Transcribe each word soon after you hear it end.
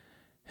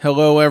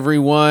Hello,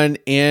 everyone,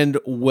 and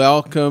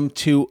welcome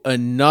to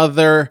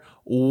another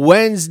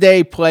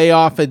Wednesday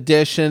playoff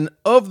edition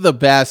of the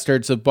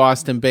Bastards of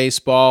Boston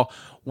Baseball.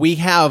 We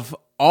have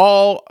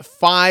all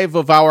five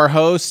of our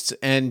hosts,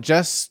 and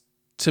just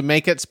to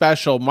make it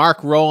special,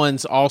 Mark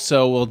Rowlands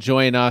also will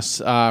join us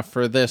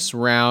for this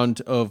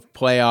round of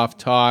playoff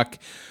talk.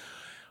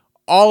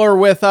 All are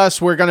with us.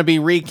 We're going to be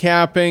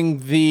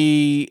recapping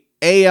the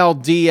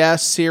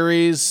ALDS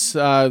series,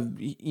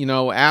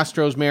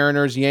 Astros,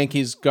 Mariners,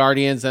 Yankees,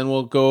 Guardians, and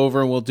we'll go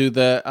over and we'll do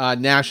the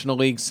National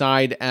League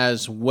side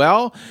as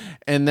well.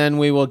 And then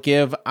we will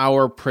give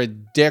our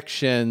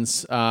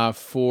predictions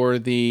for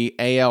the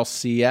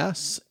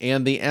ALCS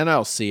and the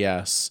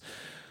NLCS.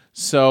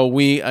 So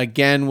we,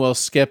 again, will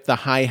skip the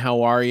hi,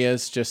 how are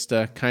yous just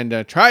to kind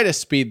of try to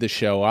speed the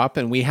show up.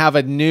 And we have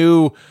a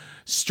new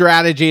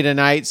strategy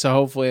tonight, so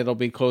hopefully it'll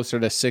be closer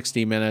to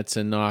 60 minutes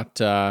and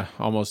not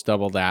almost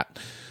double that.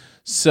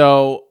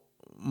 So,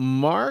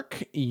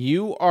 Mark,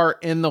 you are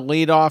in the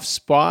leadoff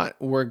spot.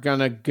 We're going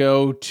to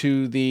go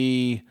to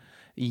the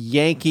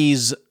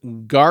Yankees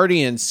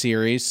Guardians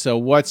series. So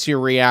what's your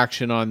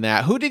reaction on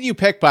that? Who did you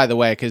pick, by the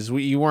way? Because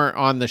you weren't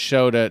on the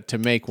show to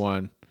make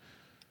one.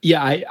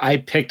 Yeah, I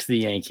picked the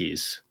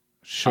Yankees.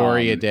 Sure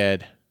you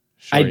did.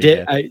 I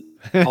did.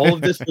 All of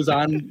this was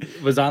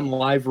on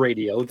live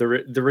radio.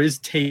 There is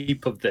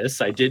tape of this.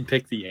 I did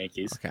pick the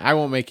Yankees. Okay, I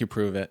won't make you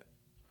prove it.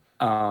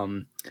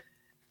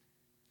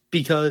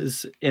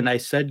 Because, and I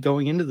said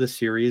going into the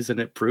series, and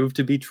it proved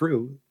to be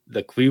true,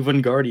 the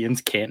Cleveland Guardians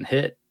can't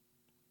hit.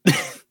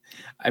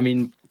 I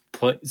mean,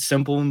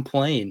 simple and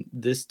plain,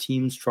 this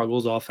team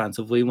struggles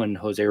offensively when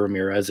Jose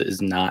Ramirez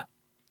is not,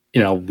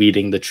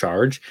 leading the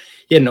charge.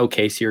 He had an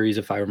okay series,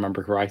 if I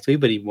remember correctly,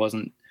 but he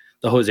wasn't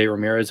the Jose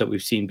Ramirez that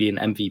we've seen be an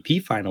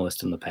MVP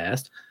finalist in the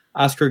past.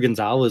 Oscar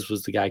Gonzalez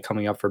was the guy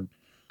coming up for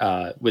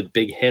with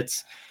big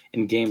hits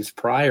in games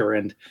prior.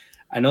 And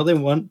I know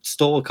they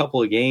stole a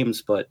couple of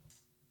games, but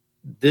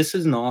this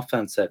is an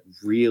offense that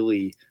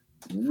really,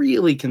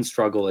 really can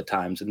struggle at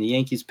times. And the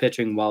Yankees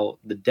pitching, while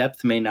the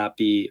depth may not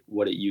be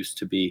what it used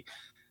to be,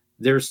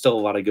 there's still a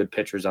lot of good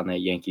pitchers on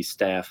that Yankees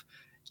staff.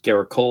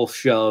 Garrett Cole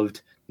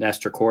shoved,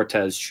 Nestor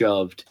Cortez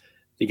shoved.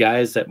 The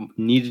guys that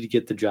needed to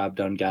get the job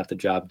done got the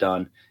job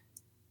done.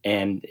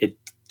 And it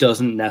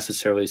doesn't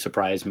necessarily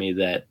surprise me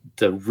that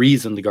the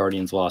reason the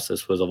Guardians lost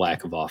this was a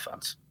lack of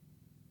offense.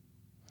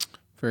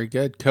 Very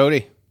good.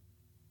 Cody?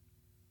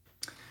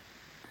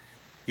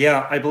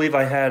 Yeah, I believe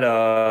I had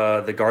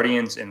the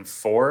Guardians in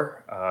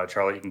 4.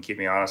 Charlie, you can keep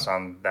me honest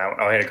on that one.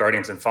 Oh, I had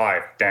Guardians in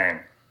 5. Dang,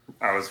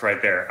 I was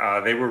right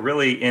there. They were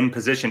really in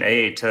position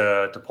A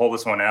to pull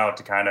this one out,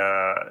 to kind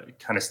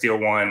of steal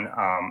one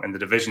in the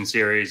division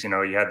series. You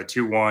had the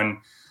 2-1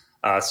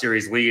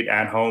 series lead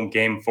at home,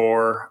 game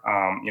 4.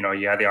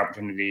 You had the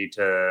opportunity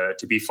to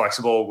be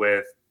flexible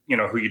with,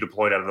 who you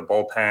deployed out of the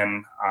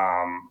bullpen.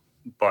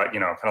 But,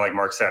 kind of like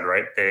Mark said,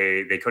 right,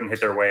 they couldn't hit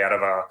their way out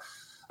of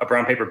a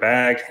brown paper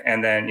bag.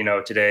 And then,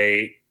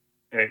 today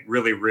it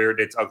really reared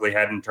its ugly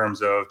head in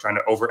terms of trying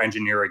to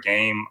over-engineer a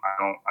game.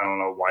 I don't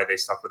know why they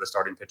stuck with the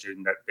starting pitcher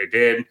that they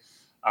did.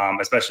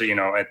 Especially,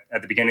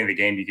 at the beginning of the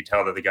game, you could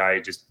tell that the guy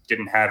just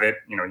didn't have it.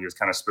 He was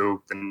kind of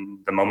spooked, and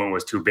the moment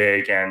was too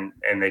big, and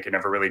they could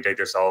never really dig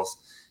themselves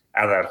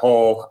out of that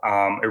hole.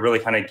 It really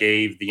kind of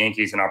gave the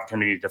Yankees an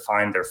opportunity to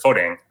find their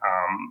footing.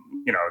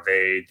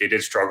 They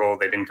did struggle.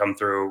 They didn't come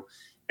through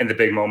in the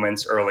big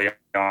moments early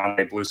on.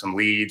 They blew some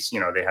leads.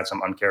 They had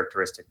some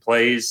uncharacteristic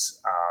plays.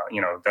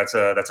 That's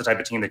a type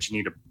of team that you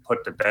need to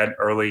put to bed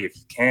early if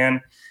you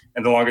can.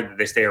 And the longer that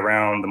they stay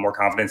around, the more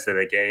confidence that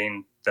they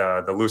gain,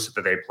 the looser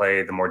that they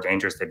play, the more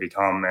dangerous they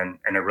become.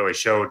 And it really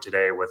showed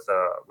today with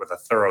a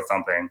thorough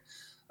thumping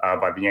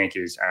by the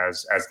Yankees,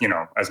 as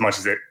much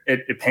as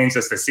it pains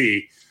us to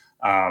see.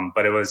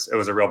 But it was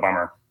a real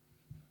bummer.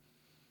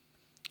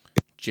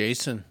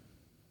 Jason.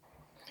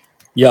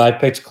 Yeah, I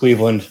picked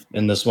Cleveland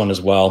in this one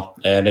as well.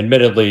 And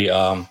admittedly,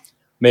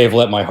 may have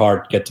let my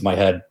heart get to my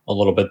head a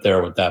little bit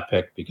there with that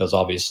pick, because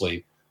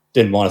obviously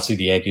didn't want to see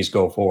the Yankees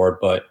go forward.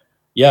 But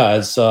yeah,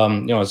 as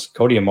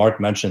Cody and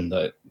Mark mentioned,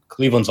 the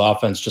Cleveland's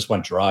offense just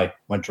went dry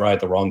at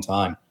the wrong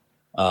time.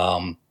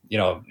 And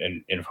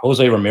if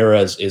Jose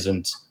Ramirez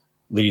isn't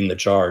leading the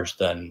charge,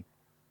 then,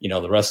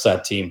 the rest of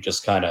that team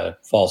just kind of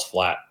falls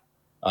flat.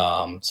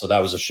 So that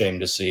was a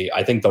shame to see.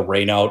 I think the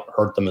rainout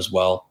hurt them as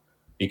well,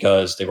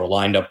 because they were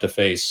lined up to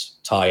face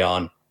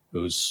Tyon,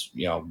 who's,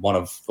 one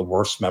of the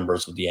worst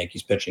members of the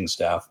Yankees pitching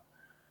staff.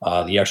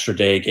 The extra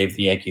day gave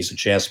the Yankees a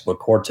chance to put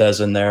Cortez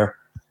in there,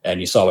 and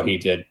you saw what he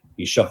did.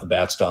 He shoved the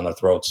bats down their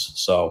throats.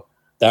 So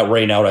that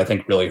rainout, I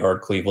think, really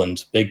hurt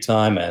Cleveland big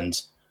time. And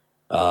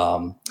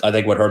I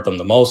think what hurt them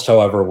the most,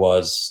 however,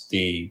 was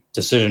the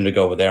decision to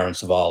go with Aaron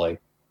Savali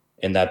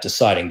in that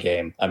deciding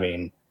game. I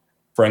mean,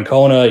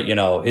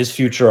 Francona, his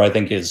future, I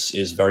think, is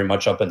very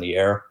much up in the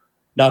air.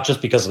 Not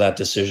just because of that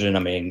decision. I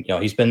mean,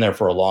 he's been there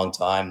for a long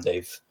time.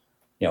 They've,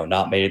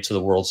 not made it to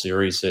the World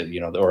Series,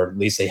 or at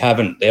least they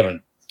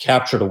haven't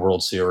captured a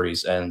World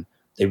Series, and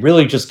they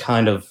really just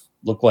kind of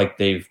look like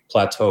they've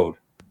plateaued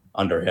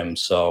under him.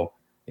 So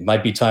it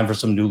might be time for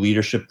some new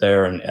leadership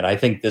there. And I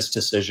think this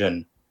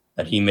decision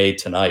that he made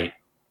tonight,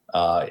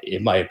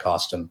 it might have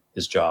cost him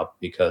his job,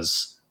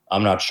 because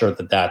I'm not sure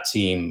that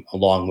team,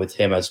 along with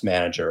him as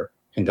manager,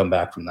 can come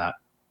back from that.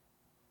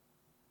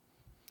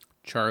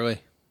 Charlie.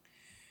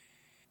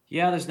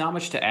 Yeah, there's not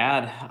much to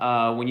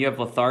add. When you have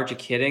lethargic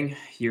hitting,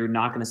 you're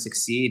not going to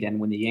succeed. And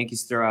when the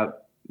Yankees throw out,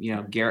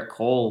 Garrett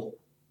Cole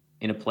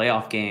in a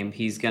playoff game,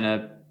 he's going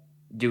to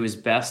do his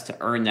best to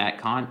earn that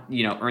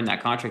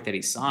contract that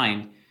he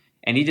signed.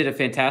 And he did a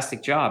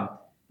fantastic job.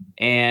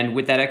 And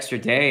with that extra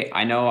day,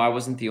 I know I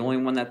wasn't the only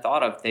one that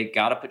thought of, they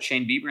got to put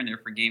Shane Bieber in there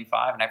for Game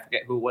 5. And I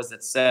forget who it was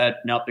that said,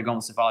 nope, they're going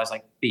with Civale. I was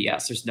like,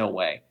 BS, there's no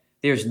way.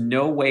 There's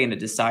no way in a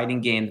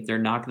deciding game that they're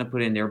not going to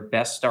put in their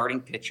best starting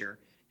pitcher.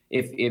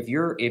 If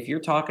you're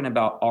talking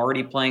about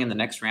already playing in the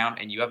next round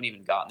and you haven't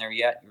even gotten there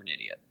yet, you're an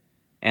idiot.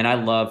 And I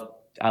love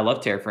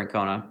Terry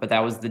Francona, but that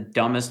was the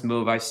dumbest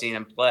move I've seen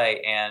him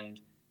play. And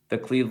the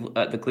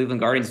Cleveland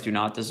Guardians do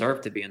not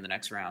deserve to be in the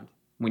next round.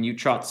 When you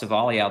trot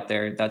Civale out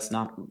there, that's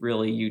not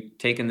really you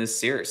taking this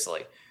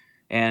seriously.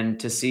 And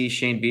to see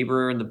Shane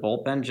Bieber in the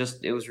bullpen,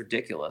 it was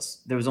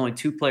ridiculous. There was only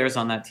 2 players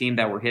on that team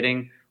that were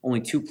hitting,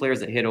 only 2 players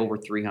that hit over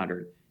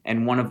 300.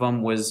 And one of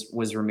them was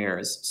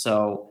Ramirez.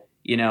 So,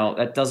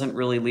 that doesn't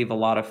really leave a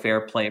lot of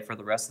fair play for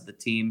the rest of the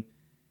team.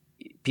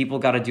 People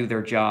got to do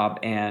their job.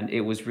 And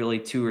it was really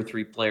 2 or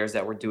 3 players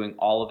that were doing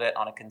all of it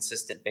on a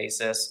consistent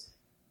basis.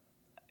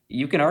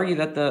 You can argue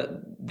that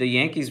the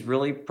Yankees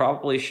really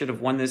probably should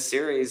have won this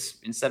series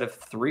instead of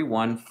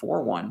 3-1,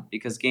 4-1,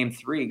 because Game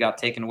 3 got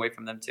taken away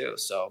from them too.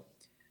 So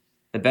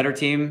the better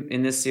team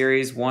in this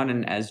series won,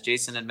 and as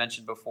Jason had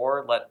mentioned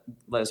before,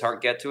 let his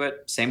heart get to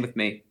it. Same with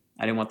me.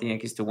 I didn't want the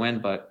Yankees to win,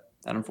 but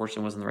that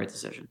unfortunately wasn't the right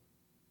decision.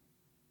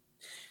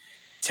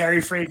 Terry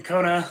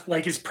Francona,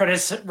 like his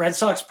Red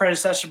Sox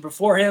predecessor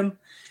before him,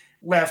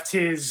 left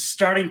his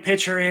starting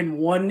pitcher in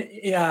one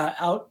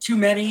out too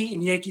many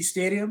in Yankee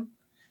Stadium.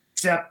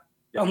 Except,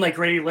 unlike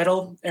Grady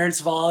Little, Aaron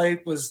Civale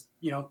was,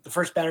 the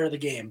first batter of the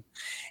game.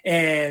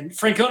 And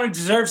Francona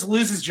deserves to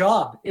lose his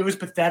job. It was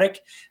pathetic.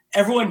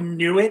 Everyone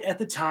knew it at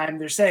the time.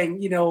 They're saying,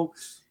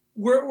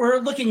 we're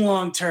looking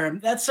long-term.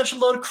 That's such a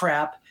load of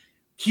crap.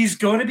 He's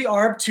going to be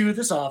ARB2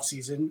 this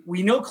offseason.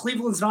 We know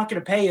Cleveland's not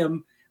going to pay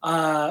him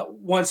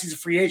once he's a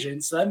free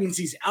agent. So that means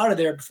he's out of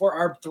there before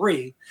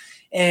ARB3.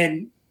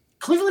 And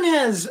Cleveland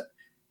has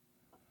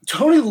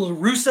Tony La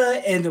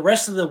Russa and the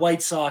rest of the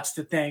White Sox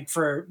to thank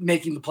for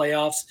making the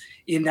playoffs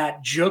in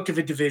that joke of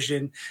a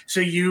division.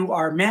 So you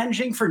are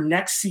managing for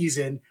next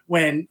season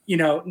when,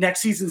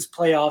 next season's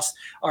playoffs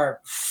are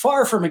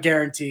far from a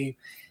guarantee.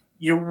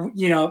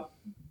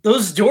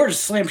 Those doors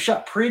slam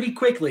shut pretty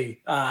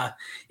quickly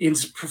in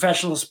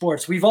professional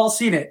sports. We've all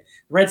seen it.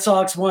 Red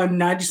Sox won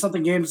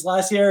 90-something games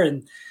last year,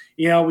 and,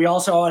 we all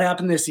saw what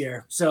happened this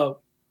year. So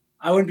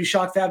I wouldn't be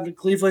shocked to have to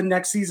Cleveland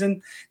next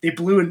season. They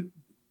blew an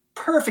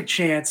perfect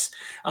chance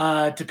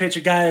to pitch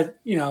a guy that,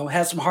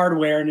 has some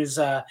hardware in his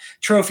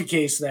trophy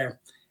case there.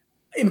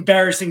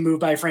 Embarrassing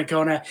move by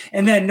Francona.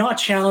 And then not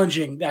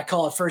challenging that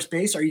call at first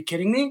base. Are you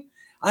kidding me?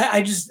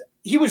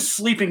 He was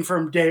sleeping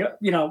from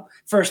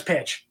first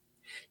pitch.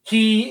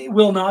 He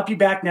will not be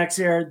back next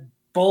year.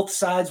 Both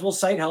sides will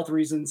cite health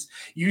reasons.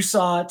 You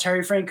saw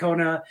Terry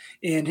Francona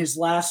in his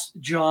last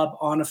job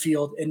on a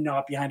field and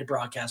not behind a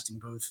broadcasting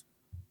booth.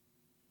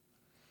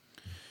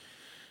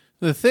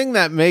 The thing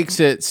that makes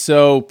it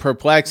so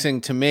perplexing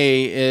to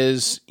me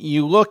is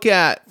you look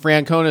at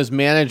Francona's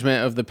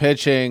management of the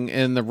pitching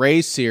in the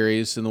Rays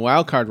series in the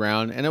wild card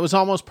round, and it was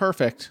almost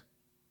perfect.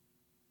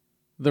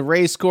 The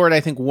Rays scored, I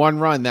think, 1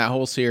 run that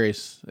whole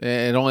series.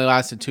 It only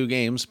lasted 2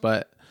 games,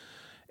 but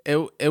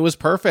it was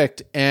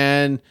perfect.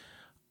 And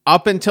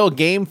up until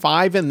Game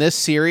 5 in this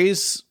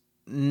series,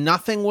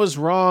 nothing was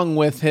wrong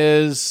with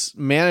his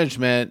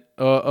management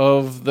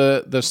of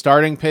the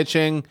starting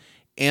pitching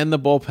and the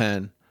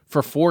bullpen.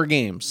 For 4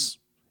 games,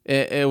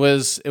 it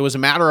was a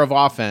matter of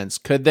offense.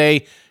 Could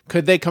they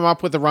come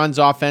up with the runs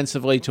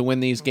offensively to win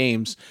these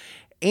games?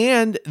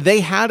 And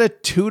they had a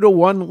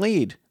 2-1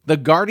 lead. The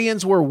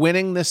Guardians were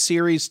winning this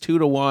series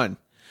 2-1,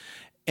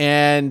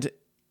 and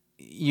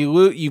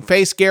you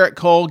face Garrett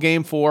Cole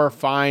Game 4.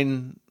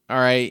 Fine, all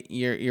right.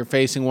 You're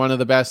facing one of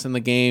the best in the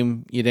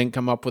game. You didn't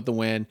come up with the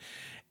win,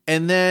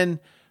 and then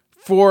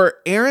for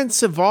Aaron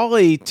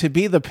Civale to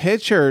be the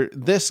pitcher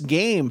this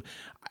game,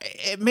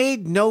 it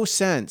made no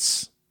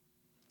sense.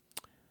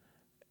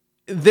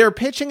 They're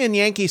pitching in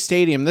Yankee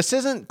Stadium. This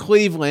isn't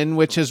Cleveland,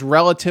 which is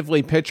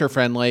relatively pitcher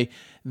friendly.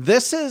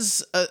 This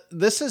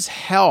is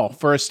hell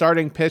for a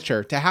starting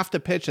pitcher to have to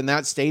pitch in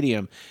that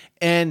stadium.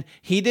 And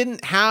he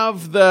didn't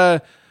have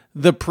the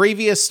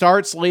previous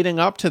starts leading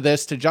up to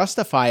this to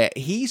justify it.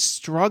 He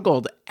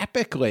struggled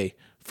epically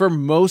for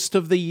most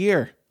of the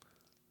year.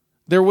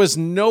 There was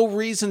no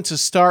reason to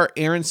start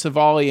Aaron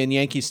Civale in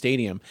Yankee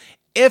Stadium.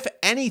 If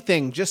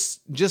anything,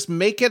 just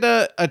make it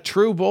a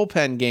true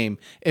bullpen game.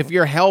 If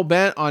you're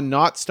hell-bent on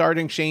not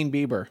starting Shane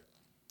Bieber,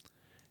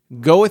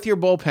 go with your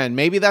bullpen.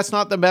 Maybe that's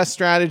not the best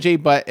strategy,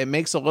 but it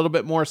makes a little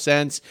bit more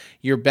sense.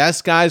 Your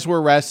best guys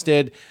were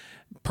rested.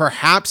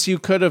 Perhaps you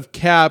could have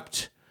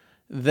kept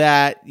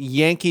that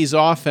Yankees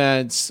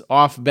offense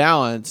off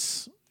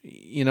balance,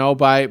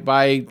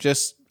 by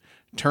just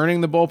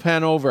turning the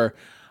bullpen over.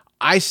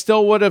 I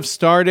still would have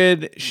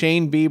started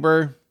Shane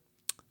Bieber.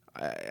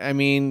 I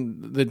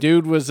mean, the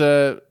dude was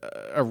a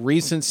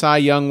recent Cy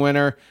Young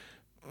winner,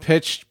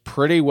 pitched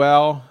pretty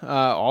well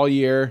all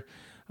year,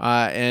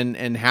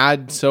 and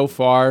had so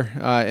far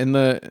in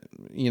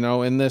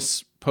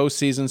this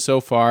postseason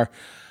so far.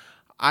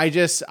 I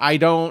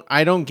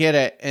don't get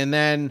it. And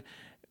then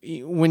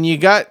when you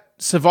got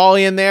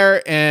Savali in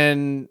there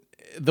and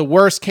the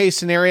worst case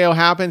scenario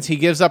happens, he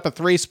gives up a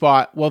 3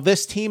 spot. Well,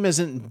 this team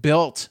isn't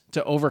built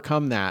to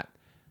overcome that.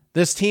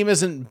 This team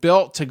isn't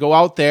built to go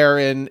out there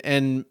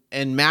and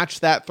match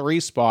that 3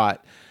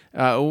 spot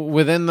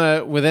within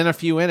a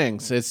few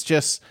innings. It's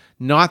just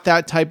not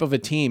that type of a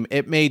team.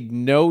 It made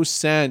no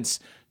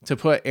sense to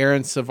put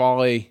Aaron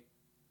Savali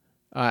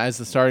as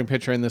the starting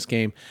pitcher in this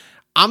game.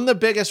 I'm the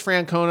biggest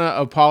Francona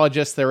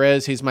apologist there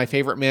is. He's my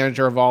favorite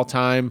manager of all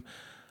time.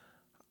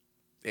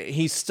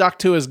 He stuck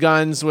to his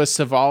guns with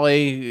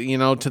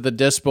Savali, to the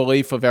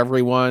disbelief of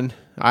everyone.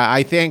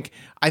 I think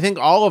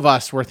all of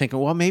us were thinking,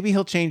 well, maybe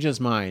he'll change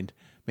his mind.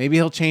 Maybe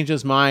he'll change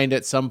his mind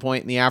at some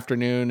point in the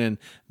afternoon and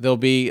there'll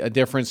be a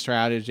different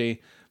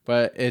strategy,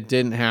 but it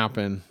didn't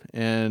happen.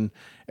 And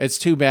it's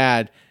too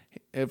bad.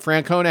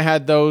 Francona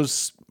had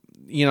those,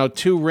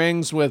 2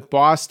 rings with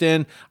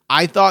Boston.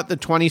 I thought the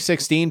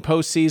 2016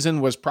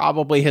 postseason was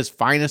probably his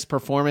finest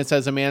performance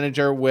as a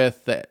manager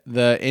with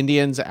the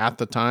Indians at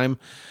the time.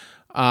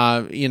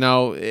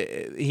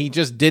 He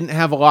just didn't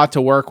have a lot to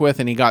work with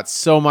and he got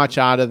so much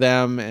out of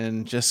them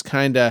and just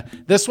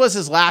this was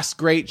his last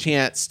great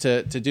chance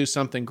to do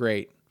something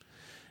great.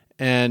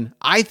 And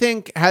I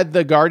think had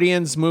the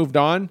Guardians moved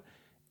on,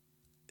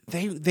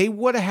 they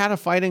would have had a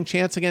fighting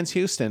chance against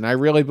Houston. I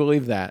really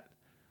believe that.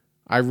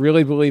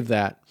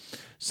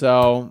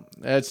 So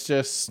it's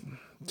just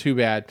too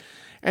bad.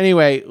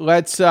 Anyway,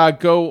 let's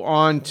go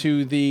on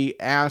to the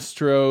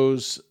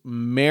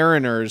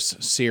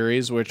Astros-Mariners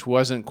series, which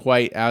wasn't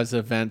quite as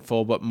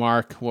eventful. But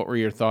Mark, what were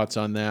your thoughts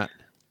on that?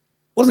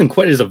 Wasn't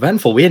quite as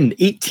eventful. We had an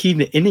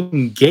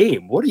 18-inning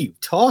game. What are you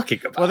talking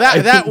about? Well,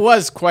 that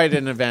was quite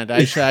an event.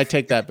 I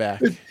take that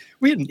back.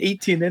 We had an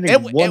 18-inning,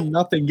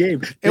 1-0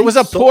 game. It was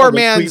a poor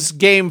man's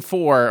Game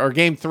 4 or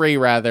Game 3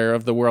 rather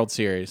of the World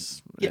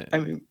Series. Yeah, I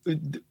mean,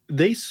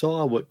 they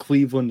saw what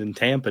Cleveland and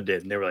Tampa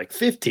did, and they were like,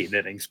 15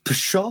 innings,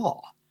 pshaw.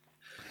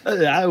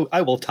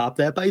 I will top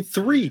that by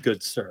 3,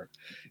 good sir.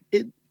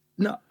 Heading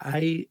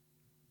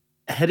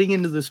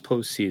into this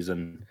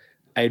postseason,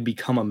 I had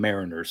become a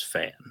Mariners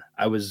fan.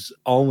 I was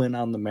all in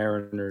on the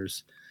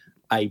Mariners.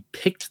 I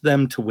picked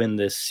them to win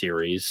this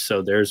series,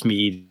 so there's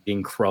me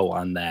eating crow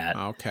on that.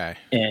 Okay.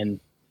 And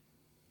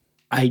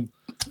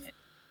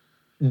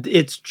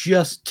it's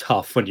just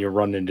tough when you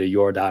run into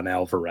Yordan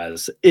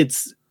Alvarez.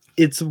 It's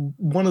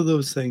one of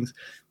those things.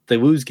 They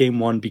lose game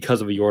 1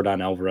 because of a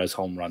Yordan Alvarez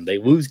home run. They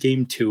lose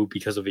game 2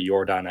 because of a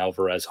Yordan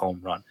Alvarez home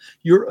run.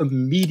 You're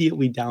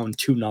immediately down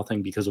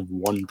 2-0 because of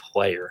one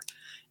player.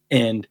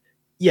 And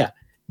yeah,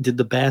 did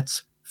the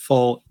bats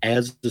fall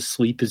as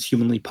asleep as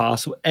humanly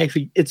possible?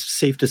 Actually, it's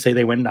safe to say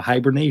they went into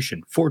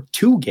hibernation for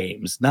 2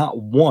 games,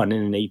 not 1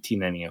 in an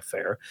 18-inning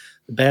affair.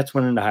 The bats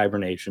went into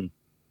hibernation.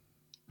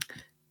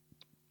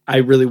 I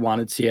really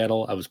wanted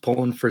Seattle. I was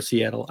pulling for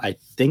Seattle. I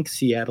think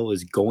Seattle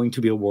is going to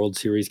be a World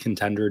Series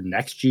contender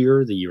next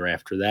year, the year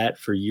after that,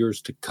 for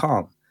years to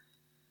come.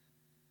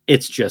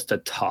 It's just a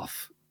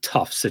tough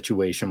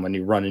situation when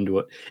you run into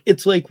it.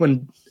 It's like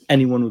when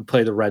anyone would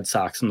play the Red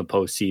Sox in the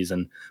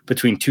postseason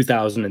between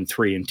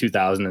 2003 and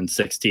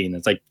 2016.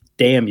 It's like,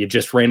 damn, you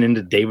just ran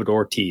into David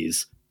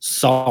Ortiz.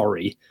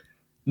 Sorry.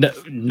 No,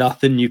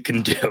 nothing you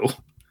can do.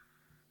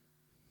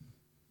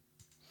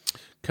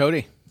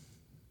 Cody.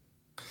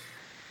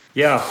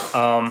 Yeah,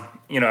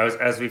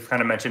 as we've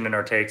kind of mentioned in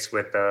our takes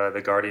with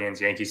the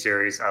Guardians-Yankee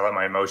series, I let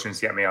my emotions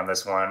get me on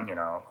this one.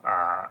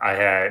 I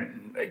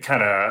had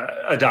kind of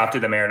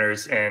adopted the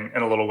Mariners in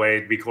a little way.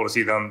 It'd be cool to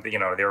see them. They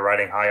were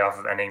riding high off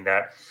of ending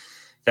that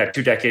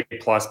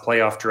 2-decade-plus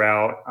playoff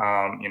drought.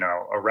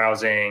 A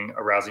rousing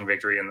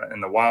victory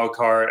in the wild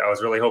card. I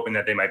was really hoping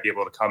that they might be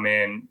able to come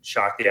in,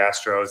 shock the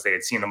Astros. They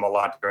had seen them a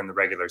lot during the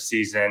regular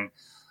season.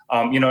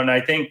 And I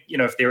think,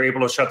 if they were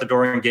able to shut the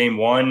door in game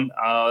 1,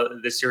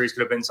 this series could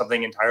have been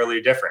something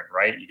entirely different,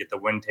 right? You get the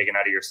wind taken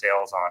out of your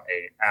sails on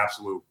an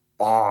absolute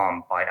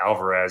bomb by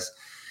Alvarez.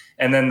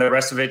 And then the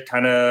rest of it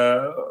kind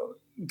of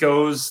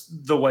goes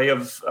the way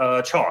of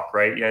chalk,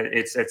 right?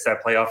 It's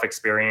that playoff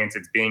experience.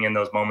 It's being in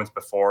those moments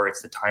before.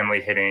 It's the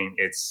timely hitting.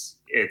 It's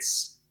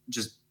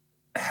just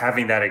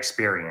having that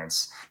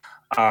experience.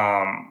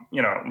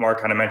 Mark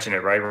kind of mentioned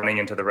it, right? Running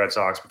into the Red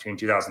Sox between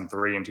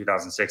 2003 and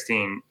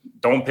 2016,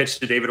 don't pitch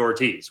to David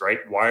Ortiz, right?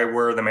 Why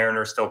were the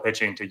Mariners still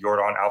pitching to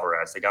Yordan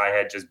Alvarez? The guy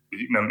had just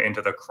beaten them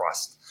into the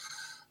crust.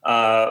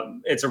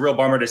 It's a real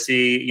bummer to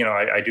see.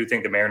 I do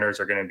think the Mariners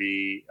are going to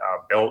be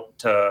built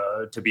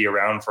to be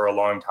around for a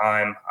long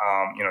time.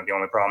 The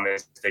only problem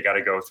is they got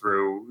to go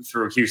through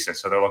Houston.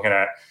 So they're looking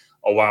at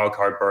a wild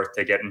card berth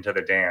to get into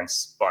the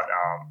dance. But,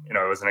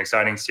 it was an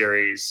exciting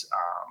series.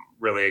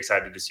 Really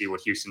excited to see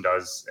what Houston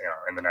does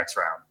in the next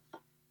round.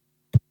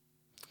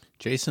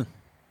 Jason.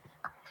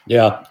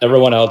 Yeah,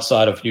 everyone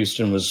outside of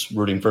Houston was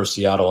rooting for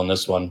Seattle in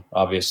this one,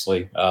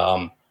 obviously.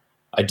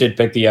 I did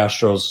pick the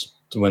Astros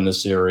to win the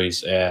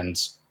series, and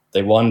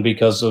they won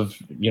because of,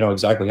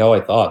 exactly how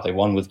I thought. They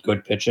won with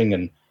good pitching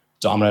and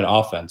dominant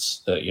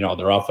offense.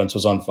 Their offense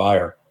was on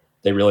fire.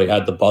 They really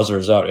had the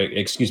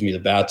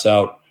the bats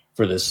out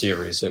for this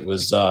series. It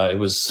was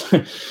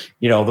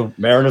the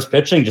Mariners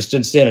pitching just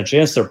didn't stand a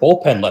chance. Their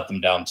bullpen let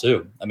them down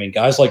too. I mean,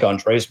 guys like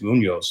Andres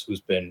Munoz,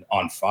 who's been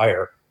on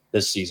fire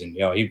this season.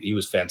 He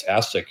was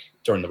fantastic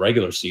during the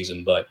regular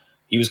season, but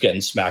he was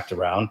getting smacked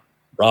around.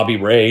 Robbie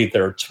Ray,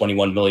 their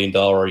 $21 million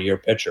a year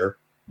pitcher,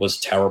 was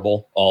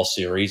terrible all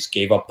series,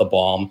 gave up the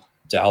bomb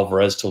to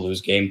Alvarez to lose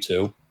game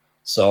 2.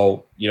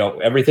 So,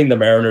 everything the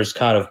Mariners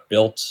kind of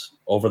built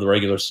over the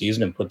regular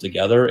season and put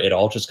together, it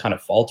all just kind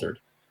of faltered.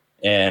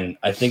 And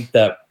I think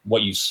that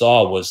what you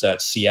saw was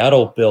that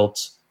Seattle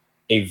built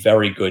a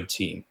very good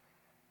team,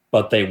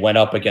 but they went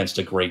up against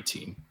a great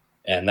team.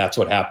 And that's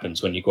what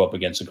happens when you go up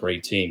against a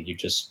great team.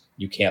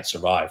 You can't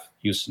survive.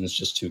 Houston's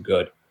just too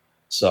good.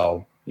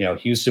 So,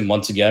 Houston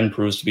once again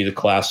proves to be the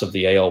class of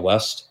the AL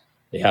West.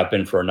 They have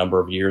been for a number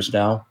of years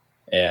now.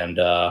 And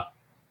I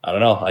don't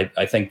know.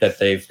 I think that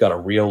they've got a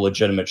real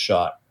legitimate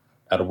shot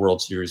at a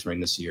World Series ring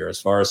this year.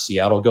 As far as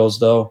Seattle goes,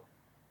 though,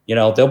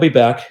 they'll be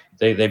back.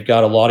 They've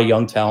got a lot of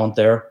young talent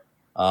there.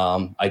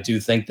 I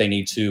do think they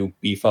need to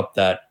beef up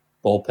that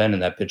bullpen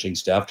and that pitching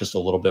staff just a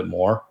little bit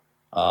more.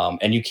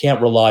 And you can't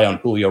rely on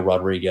Julio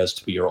Rodriguez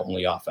to be your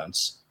only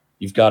offense.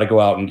 You've got to go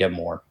out and get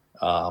more.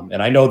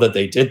 And I know that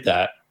they did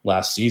that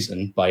last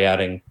season by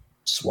adding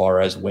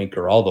Suarez,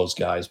 Winker, all those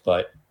guys,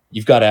 but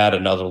you've got to add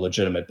another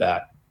legitimate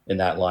bat in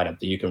that lineup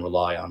that you can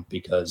rely on,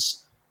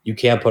 because you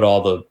can't put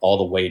all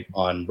the weight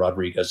on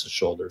Rodriguez's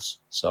shoulders.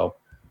 So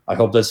I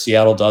hope that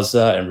Seattle does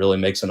that and really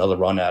makes another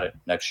run at it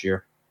next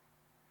year.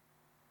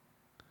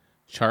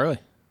 Charlie.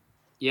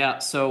 Yeah,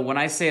 so when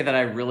I say that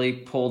I really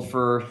pulled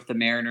for the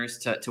Mariners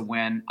to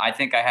win, I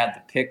think I had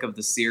the pick of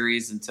the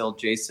series until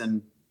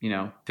Jason,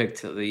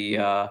 picked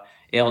the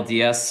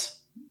ALDS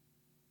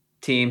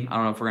team. I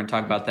don't know if we're going to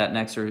talk about that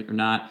next or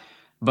not,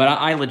 but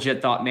I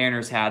legit thought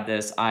Mariners had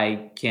this.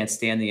 I can't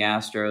stand the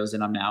Astros,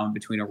 and I'm now in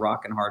between a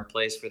rock and hard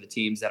place for the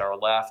teams that are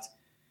left.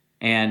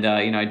 And,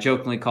 I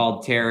jokingly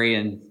called Terry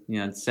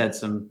and, said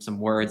some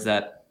words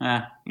that,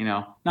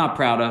 not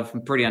proud of.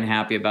 I'm pretty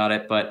unhappy about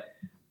it, but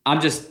I'm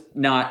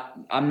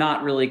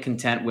not really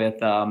content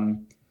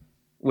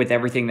with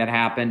everything that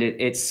happened.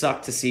 It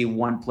sucked to see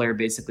one player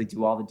basically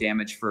do all the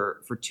damage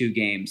for 2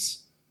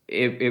 games.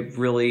 It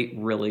really,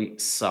 really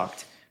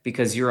sucked,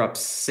 because you're up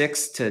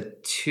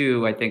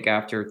 6-2, I think,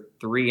 after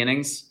 3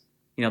 innings,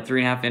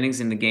 3.5 innings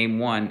in the game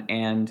 1.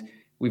 And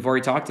we've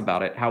already talked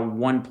about it, how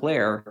one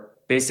player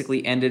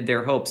basically ended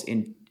their hopes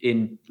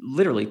in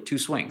literally 2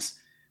 swings,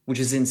 which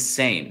is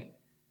insane.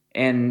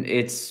 And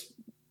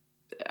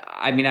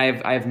I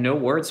have no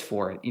words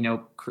for it.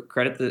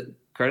 Credit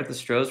the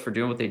Stros for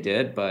doing what they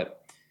did,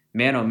 but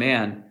man, oh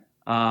man,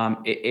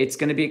 it's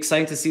going to be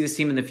exciting to see this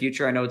team in the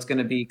future. I know it's going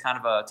to be kind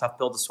of a tough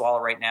pill to swallow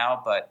right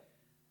now, but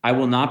I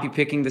will not be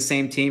picking the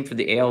same team for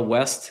the AL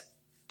West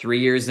 3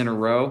 years in a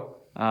row.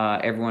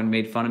 Everyone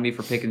made fun of me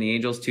for picking the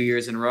Angels 2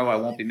 years in a row. I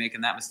won't be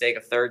making that mistake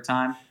a third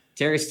time.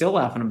 Terry's still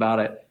laughing about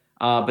it.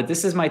 But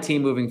this is my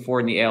team moving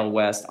forward in the AL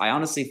West. I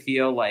honestly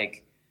feel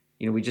like,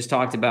 we just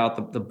talked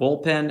about the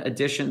bullpen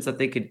additions that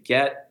they could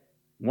get.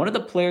 One of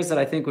the players that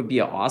I think would be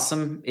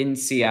awesome in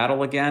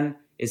Seattle again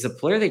is a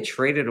player they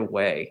traded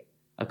away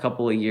a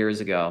couple of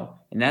years ago,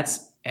 and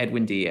that's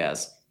Edwin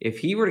Diaz. If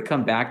he were to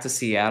come back to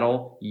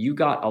Seattle, you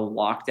got a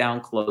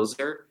lockdown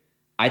closer.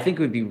 I think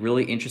it would be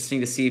really interesting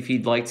to see if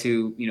he'd like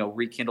to,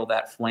 rekindle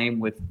that flame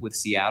with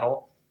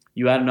Seattle.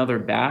 You add another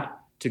bat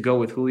to go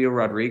with Julio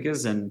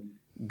Rodriguez, and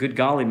good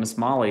golly, Miss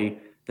Molly,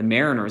 the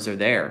Mariners are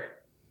there.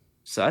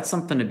 So that's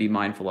something to be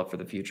mindful of for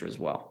the future as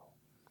well.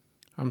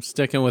 I'm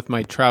sticking with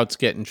my Trout's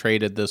getting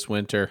traded this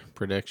winter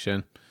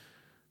prediction.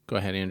 Go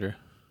ahead, Andrew.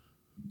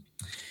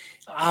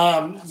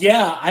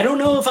 Yeah, I don't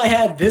know if I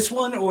had this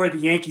one or the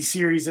Yankee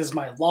series as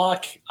my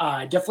lock.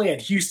 I definitely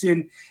had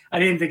Houston. I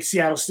didn't think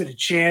Seattle stood a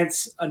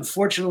chance.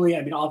 Unfortunately,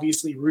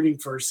 obviously rooting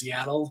for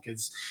Seattle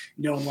because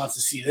no one wants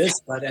to see this.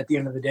 But at the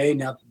end of the day,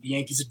 now that the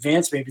Yankees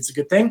advance, maybe it's a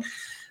good thing.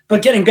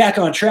 But getting back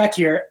on track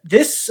here,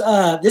 this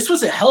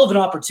was a hell of an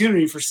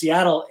opportunity for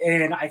Seattle,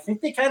 and I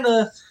think they kind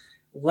of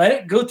let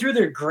it go through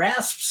their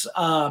grasps,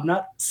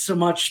 not so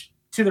much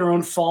to their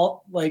own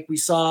fault like we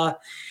saw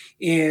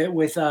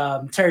with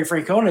Terry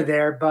Francona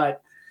there,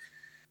 but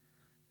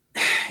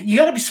you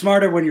got to be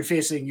smarter when you're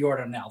facing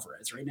Yordan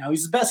Alvarez right now.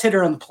 He's the best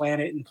hitter on the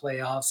planet in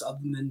playoffs other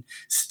than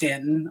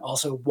Stanton.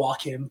 Also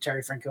walk him,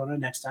 Terry Francona,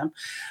 next time.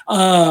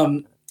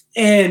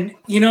 And,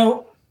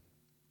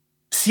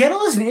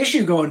 Seattle is an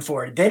issue going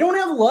forward. They don't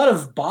have a lot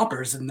of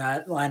boppers in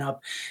that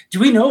lineup. Do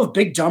we know if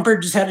Big Dumper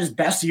just had his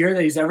best year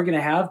that he's ever going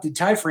to have? Did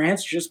Ty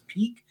France just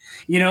peak?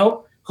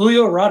 Julio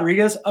Julio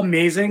Rodriguez,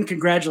 amazing.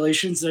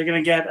 Congratulations. They're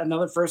going to get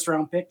another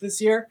first-round pick this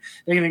year.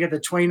 They're going to get the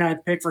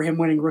 29th pick for him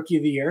winning Rookie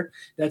of the Year.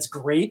 That's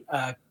great.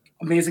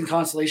 Amazing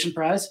consolation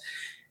prize.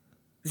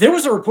 There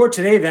was a report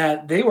today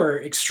that they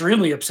were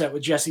extremely upset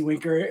with Jesse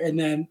Winker and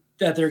then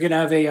that they're going to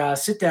have a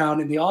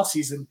sit-down in the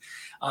offseason.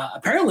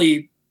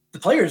 Apparently, the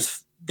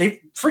players,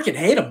 they freaking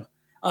hate him.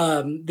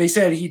 They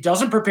said he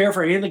doesn't prepare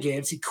for any of the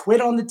games. He quit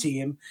on the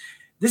team.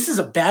 This is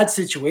a bad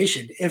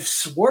situation. If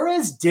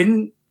Suarez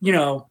didn't,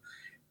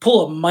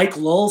 pull a Mike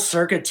Lowell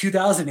circa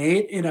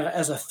 2008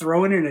 as a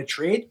throw-in in a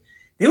trade,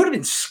 they would have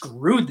been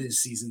screwed this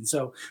season.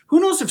 So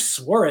who knows if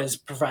Suarez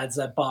provides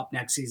that bop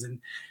next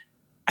season.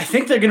 I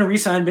think they're going to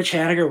re-sign Mitch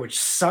Haniger, which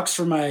sucks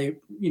for my,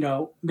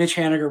 Mitch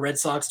Haniger Red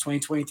Sox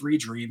 2023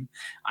 dream.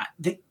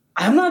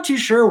 I'm not too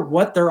sure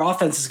what their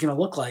offense is going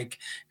to look like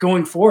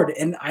going forward.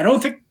 And I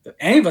don't think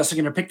any of us are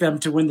going to pick them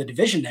to win the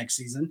division next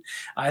season.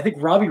 I think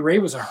Robbie Ray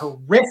was a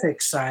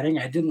horrific signing.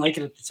 I didn't like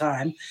it at the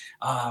time.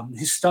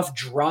 His stuff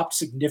dropped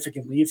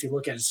significantly if you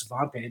look at his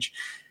Savant page.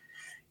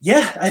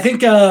 Yeah, I think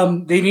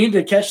they needed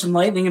to catch some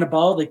lightning in a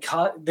ball. They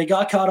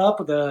got caught up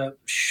with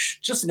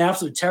just an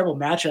absolute terrible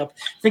matchup.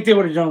 I think they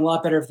would have done a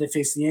lot better if they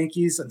faced the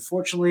Yankees.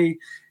 Unfortunately,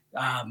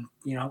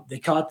 they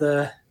caught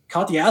the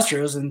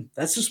Astros, and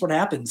that's just what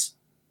happens.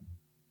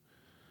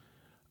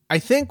 I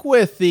think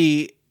with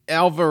the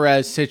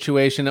Alvarez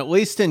situation, at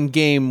least in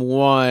game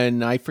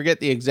one, I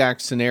forget the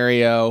exact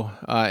scenario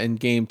in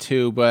game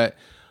two, but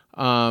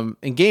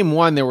in game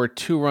one, there were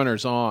 2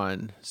 runners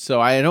on.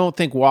 So I don't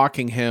think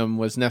walking him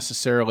was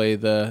necessarily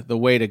the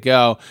way to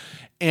go.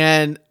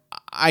 And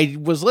I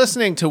was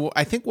listening to,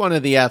 I think, one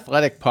of the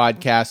Athletic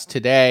podcasts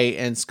today,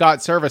 and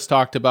Scott Service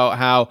talked about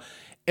how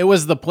it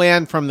was the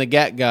plan from the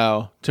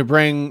get-go to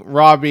bring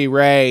Robbie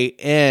Ray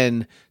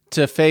in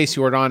to face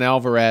Yordan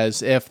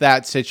Alvarez if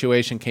that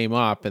situation came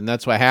up. And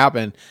that's what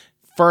happened.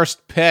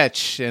 First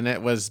pitch, and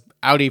it was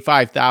Audi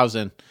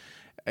 5000.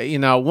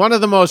 One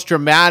of the most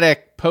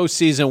dramatic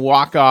postseason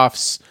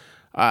walk-offs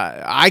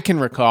I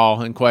can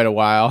recall in quite a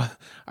while.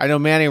 I know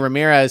Manny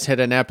Ramirez hit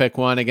an epic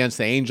one against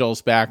the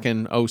Angels back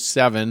in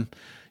 2007.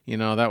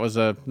 That was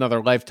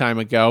another lifetime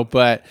ago.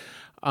 But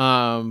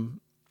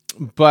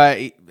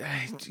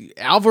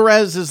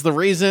Alvarez is the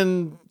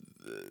reason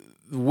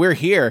we're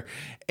here.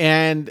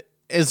 And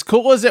as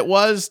cool as it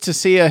was to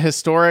see a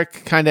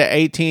historic kind of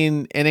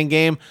 18-inning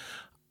game,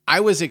 I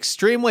was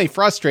extremely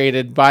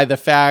frustrated by the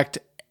fact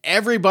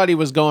everybody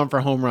was going for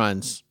home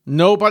runs.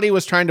 Nobody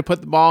was trying to put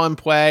the ball in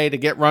play to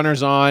get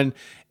runners on.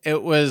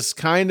 It was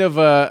kind of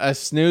a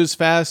snooze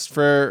fest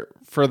for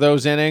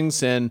those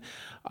innings. And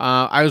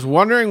I was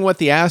wondering what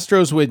the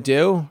Astros would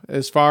do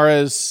as far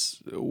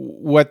as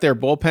what their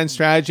bullpen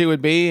strategy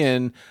would be.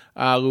 And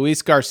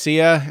Luis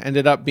Garcia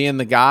ended up being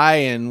the guy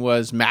and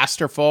was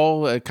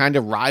masterful. It kind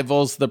of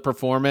rivals the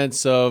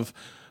performance of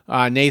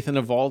Nathan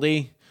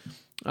Eovaldi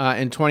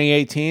in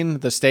 2018.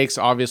 The stakes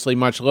obviously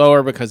much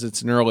lower because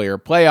it's an earlier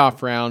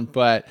playoff round,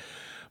 but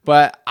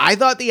I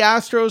thought the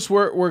Astros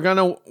were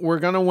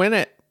gonna win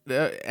it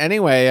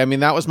anyway. I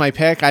mean, that was my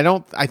pick.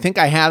 I think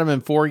I had them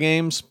in 4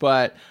 games,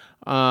 but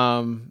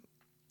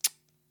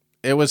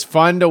it was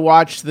fun to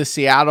watch the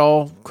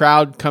Seattle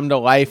crowd come to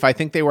life. I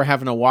think they were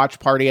having a watch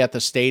party at the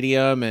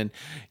stadium, and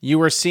you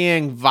were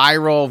seeing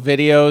viral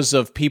videos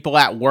of people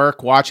at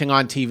work watching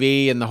on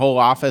TV and the whole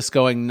office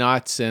going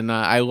nuts. And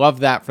I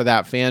love that for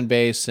that fan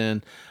base.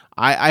 And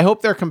I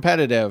hope they're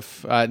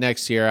competitive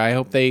next year. I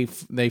hope they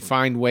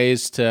find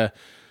ways to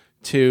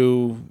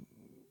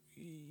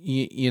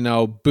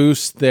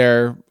boost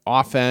their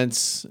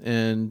offense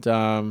and,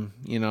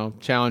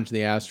 challenge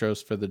the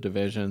Astros for the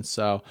division.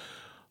 So,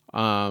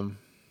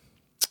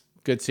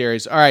 good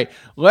series. All right,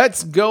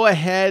 let's go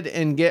ahead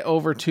and get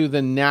over to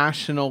the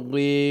National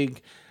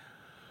League.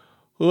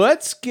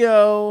 Let's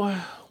go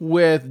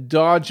with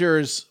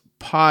Dodgers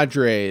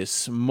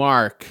Padres.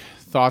 Mark,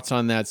 thoughts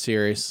on that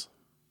series?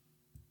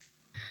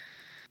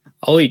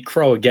 I'll eat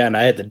crow again.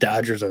 I had the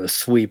Dodgers on a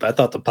sweep. I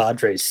thought the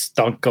Padres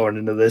stunk going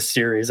into this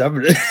series. I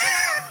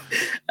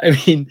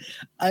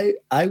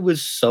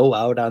was so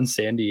out on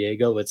San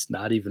Diego. It's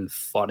not even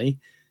funny.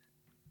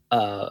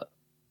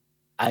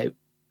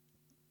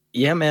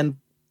 Man,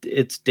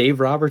 it's Dave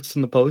Roberts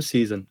in the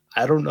postseason.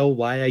 I don't know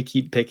why I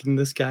keep picking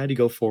this guy to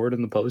go forward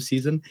in the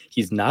postseason.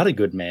 He's not a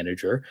good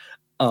manager.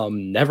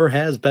 Never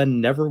has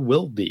been, never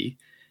will be.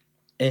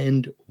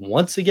 And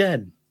once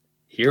again,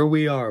 here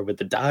we are with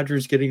the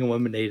Dodgers getting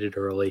eliminated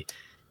early.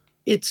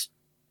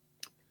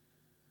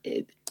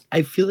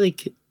 I feel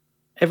like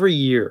every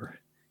year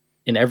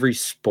in every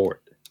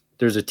sport,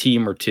 there's a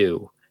team or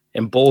two,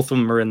 and both of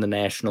them are in the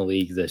National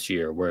League this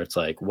year where it's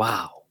like,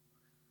 wow,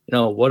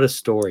 what a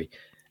story.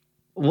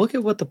 Look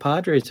at what the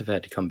Padres have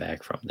had to come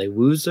back from. They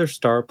lose their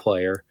star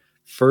player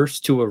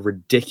first to a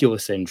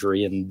ridiculous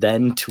injury and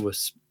then to a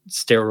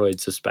steroid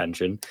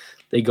suspension.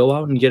 They go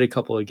out and get a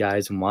couple of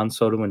guys in Juan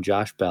Soto and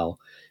Josh Bell,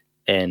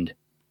 and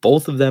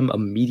both of them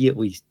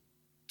immediately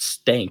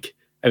stank.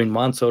 I mean,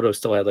 Juan Soto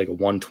still had like a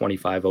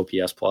 125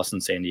 OPS plus in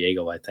San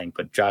Diego, I think,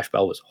 but Josh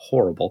Bell was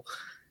horrible.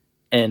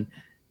 And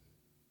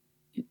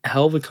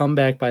hell of a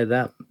comeback by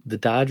them. The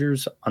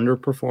Dodgers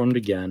underperformed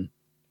again.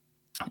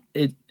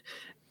 It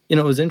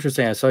was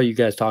interesting. I saw you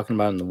guys talking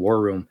about it in the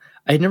war room.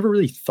 I had never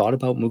really thought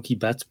about Mookie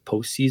Betts'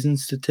 postseason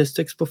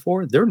statistics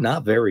before. They're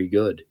not very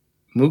good.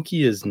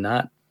 Mookie is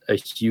not a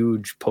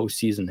huge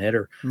postseason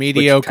hitter.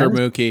 Mediocre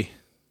Mookie.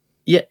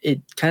 Yeah,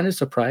 it kind of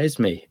surprised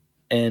me.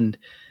 And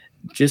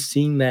just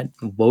seeing that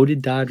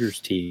loaded Dodgers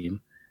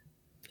team,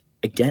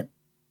 again,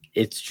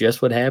 it's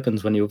just what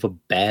happens when you have a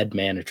bad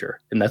manager.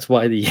 And that's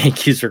why the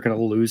Yankees are going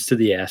to lose to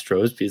the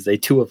Astros, because they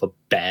too have a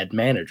bad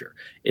manager.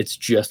 It's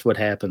just what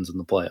happens in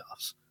the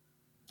playoffs.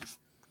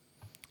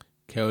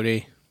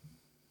 Cody.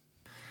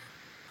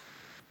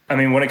 I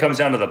mean, when it comes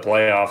down to the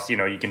playoffs,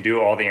 you can do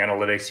all the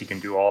analytics, you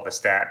can do all the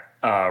stat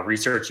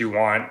research you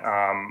want.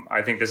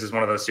 I think this is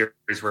one of those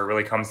series where it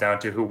really comes down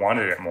to who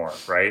wanted it more,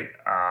 right?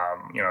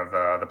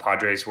 The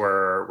Padres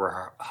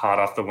were hot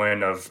off the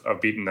win of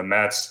beating the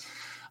Mets,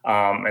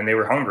 and they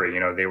were hungry.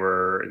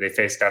 They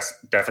faced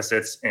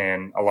deficits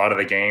in a lot of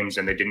the games,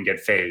 and they didn't get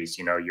phased.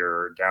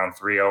 You're down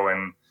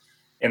 3-0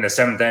 in the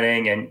seventh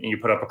inning, and you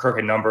put up a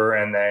crooked number,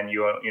 and then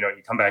you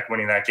come back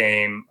winning that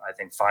game. I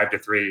think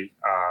 5-3.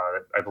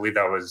 I believe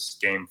that was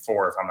game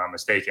 4, if I'm not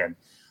mistaken.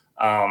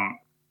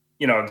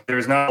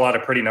 There's not a lot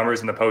of pretty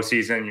numbers in the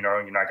postseason.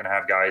 You're not going to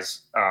have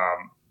guys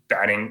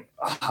batting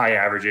high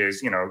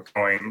averages,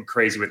 going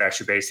crazy with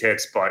extra base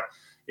hits. But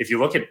if you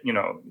look at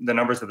the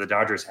numbers that the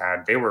Dodgers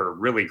had, they were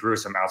really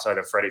gruesome outside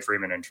of Freddie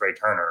Freeman and Trey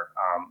Turner.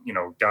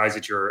 Guys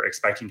that you're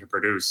expecting to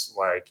produce,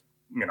 like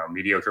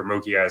mediocre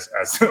Mookie, as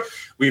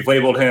we've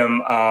labeled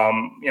him.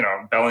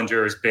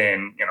 Bellinger's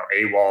been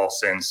AWOL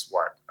since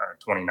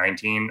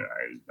 2019.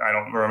 I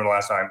don't remember the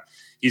last time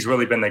he's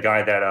really been the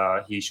guy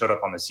that he showed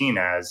up on the scene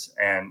as,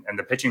 and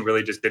the pitching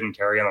really just didn't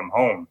carry him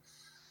home.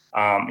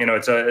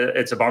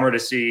 It's a bummer to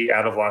see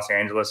out of Los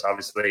Angeles.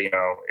 Obviously,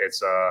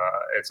 it's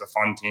a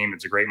fun team,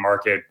 it's a great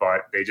market,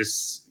 but they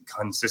just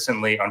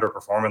consistently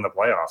underperform in the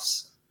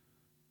playoffs.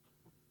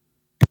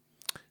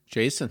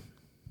 Jason.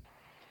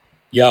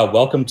 Yeah,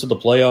 welcome to the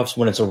playoffs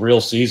when it's a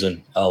real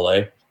season,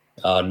 LA.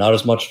 Not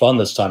as much fun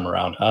this time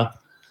around, huh?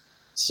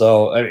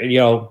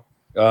 So,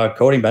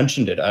 Cody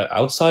mentioned it.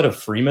 Outside of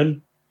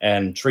Freeman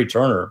and Trey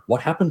Turner, what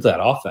happened to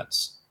that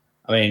offense?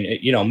 I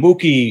mean,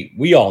 Mookie,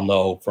 we all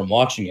know from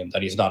watching him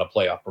that he's not a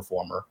playoff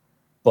performer.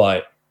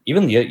 But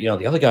even the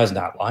other guys in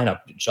that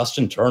lineup,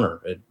 Justin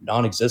Turner,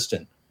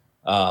 non-existent.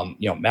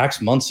 Max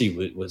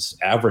Muncy was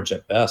average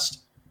at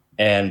best.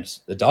 And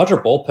the Dodger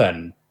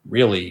bullpen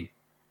really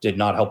did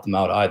not help them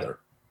out either.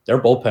 Their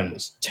bullpen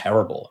was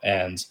terrible,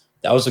 and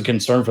that was a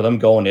concern for them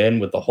going in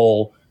with the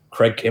whole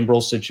Craig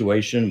Kimbrell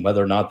situation,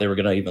 whether or not they were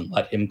going to even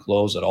let him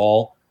close at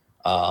all.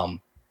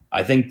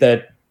 I think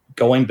that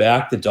going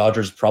back, the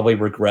Dodgers probably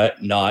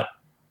regret not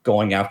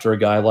going after a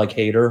guy like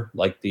Hader,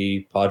 like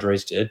the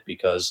Padres did,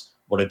 because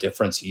what a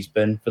difference he's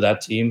been for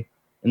that team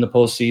in the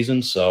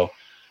postseason. So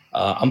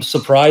I'm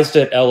surprised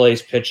at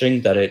LA's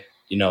pitching that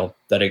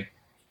it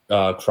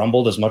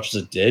crumbled as much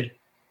as it did,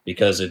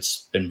 because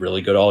it's been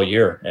really good all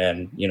year.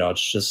 And,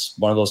 it's just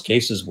one of those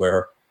cases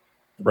where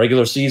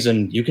regular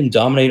season, you can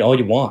dominate all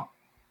you want,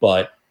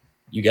 but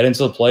you get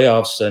into the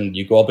playoffs and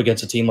you go up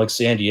against a team like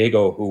San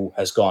Diego, who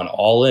has gone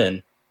all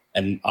in.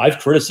 And I've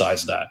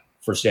criticized that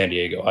for San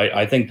Diego.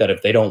 I think that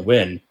if they don't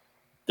win,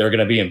 they're going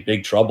to be in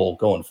big trouble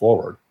going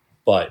forward.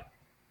 But,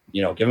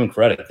 give them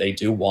credit. They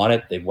do want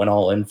it. They went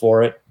all in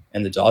for it.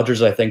 And the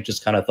Dodgers, I think,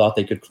 just kind of thought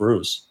they could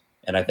cruise.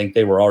 And I think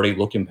they were already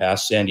looking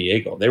past San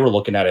Diego. They were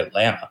looking at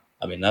Atlanta.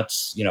 I mean,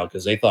 that's,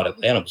 because they thought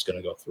Atlanta was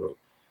going to go through.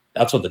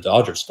 That's what the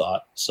Dodgers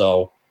thought.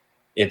 So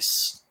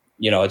it's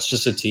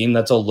just a team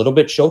that's a little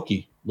bit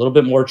choky, a little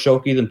bit more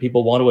choky than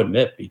people want to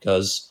admit,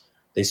 because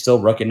they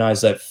still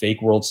recognize that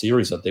fake World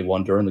Series that they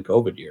won during the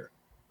COVID year.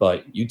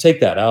 But you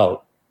take that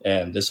out,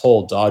 and this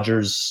whole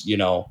Dodgers,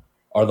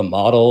 are the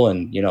model,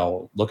 and,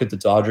 look at the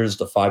Dodgers,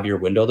 the 5-year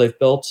window they've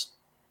built.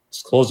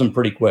 It's closing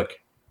pretty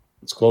quick.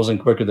 It's closing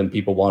quicker than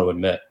people want to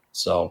admit.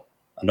 So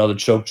another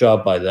choke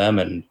job by them.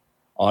 And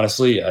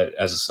honestly,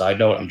 as a side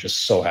note, I'm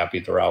just so happy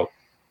they're out.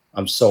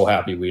 I'm so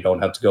happy we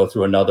don't have to go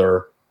through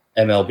another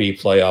MLB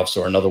playoffs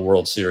or another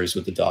World Series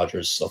with the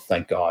Dodgers. So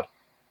thank God.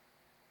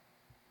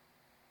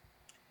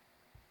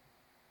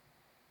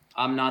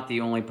 I'm not the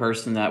only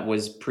person that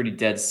was pretty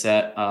dead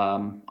set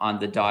on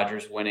the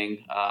Dodgers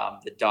winning.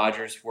 The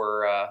Dodgers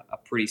were a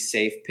pretty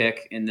safe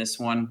pick in this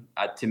one.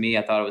 To me,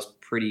 I thought it was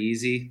pretty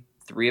easy.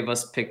 3 of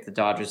us picked the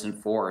Dodgers in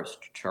 4.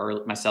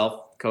 Charlie,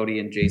 myself, Cody,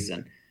 and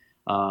Jason.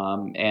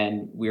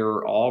 And we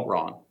were all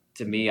wrong.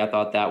 To me, I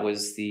thought that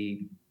was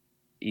the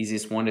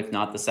easiest one, if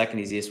not the second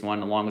easiest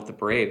one, along with the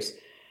Braves.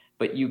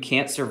 But you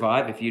can't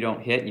survive if you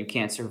don't hit, and you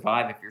can't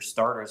survive if your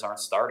starters aren't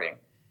starting.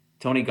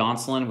 Tony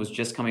Gonsolin was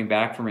just coming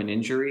back from an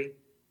injury.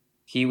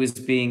 He was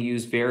being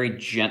used very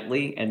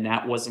gently, and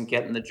that wasn't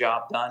getting the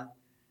job done.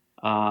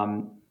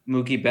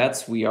 Mookie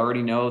Betts, we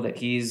already know that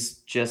he's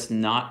just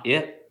not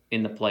it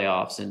in the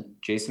playoffs, and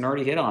Jason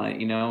already hit on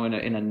it.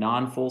 In a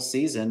non-full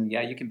season,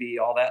 yeah, you can be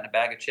all that in a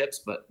bag of chips,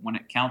 but when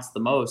it counts the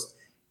most,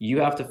 You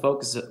have to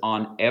focus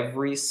on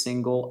every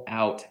single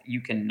out.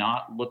 You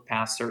cannot look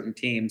past certain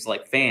teams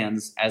like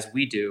fans, as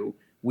we do.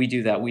 We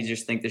do that. We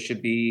just think this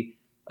should be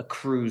a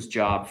cruise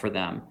job for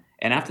them.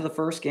 And after the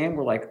first game,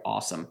 we're like,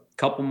 awesome.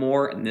 Couple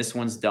more, and this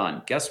one's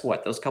done. Guess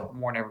what? Those couple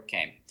more never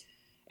came.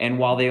 And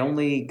while they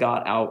only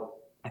got out,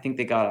 I think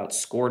they got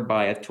outscored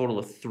by a total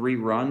of 3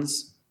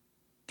 runs.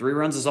 3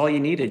 runs is all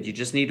you needed. You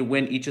just need to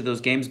win each of those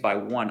games by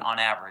 1 on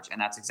average, and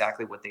that's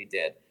exactly what they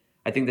did.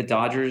 I think the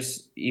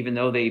Dodgers, even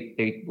though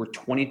they were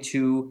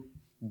 22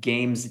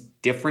 games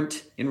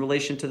different in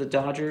relation to the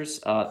Dodgers,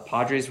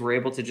 Padres were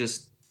able to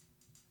just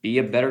be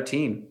a better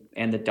team,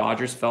 and the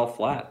Dodgers fell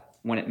flat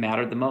when it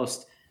mattered the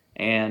most.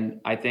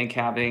 And I think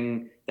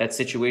having that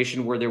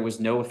situation where there was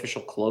no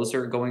official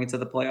closer going into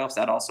the playoffs,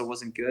 that also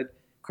wasn't good.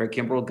 Craig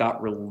Kimbrell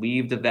got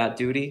relieved of that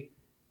duty.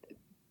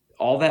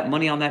 All that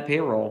money on that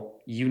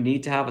payroll, you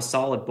need to have a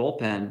solid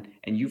bullpen,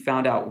 and you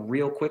found out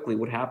real quickly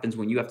what happens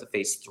when you have to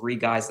face 3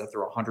 guys that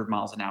throw 100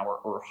 miles an hour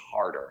or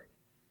harder.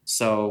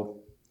 So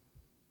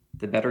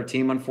the better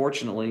team,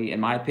 unfortunately, in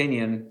my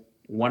opinion,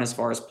 won as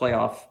far as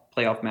playoff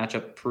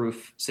matchup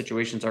proof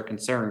situations are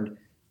concerned.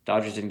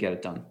 Dodgers didn't get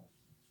it done.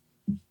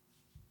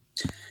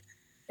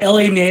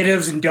 LA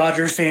natives and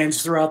Dodgers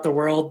fans throughout the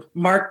world,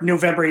 mark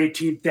November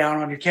 18th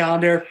down on your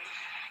calendar.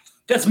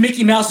 That's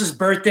Mickey Mouse's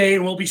birthday,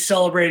 and we'll be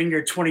celebrating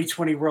your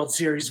 2020 World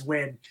Series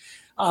win.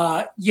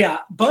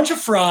 Bunch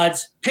of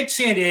frauds. Picked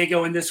San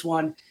Diego in this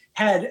one.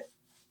 Had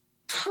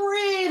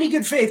pretty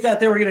good faith that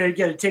they were going to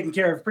get it taken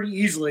care of pretty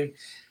easily.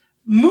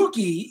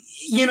 Mookie,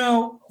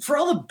 for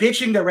all the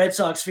bitching that Red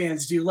Sox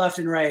fans do left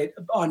and right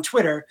on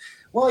Twitter,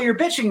 while you're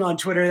bitching on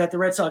Twitter that the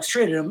Red Sox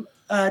traded him,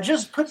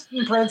 just put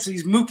in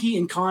parentheses Mookie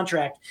in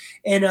contract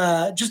and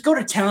just go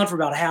to town for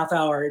about a half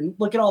hour and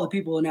look at all the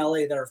people in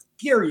LA that are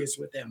furious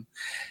with him.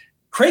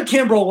 Craig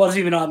Kimbrell wasn't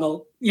even on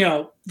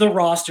the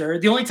roster.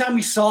 The only time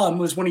we saw him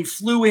was when he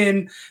flew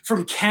in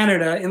from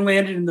Canada and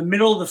landed in the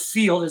middle of the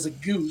field as a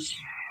goose.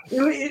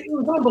 It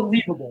was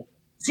unbelievable.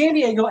 San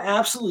Diego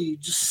absolutely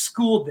just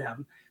schooled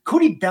them.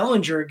 Cody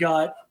Bellinger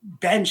got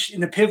benched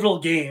in a pivotal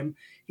game.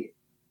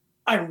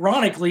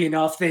 Ironically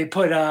enough, they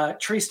put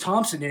Trace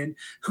Thompson in,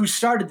 who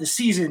started the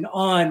season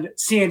on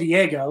San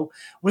Diego,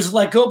 was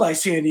let go by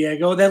San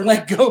Diego, then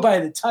let go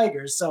by the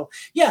Tigers. So,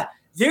 yeah,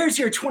 there's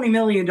your $20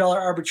 million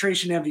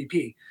arbitration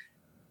MVP.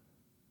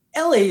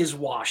 LA is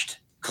washed.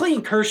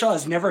 Clayton Kershaw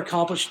has never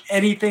accomplished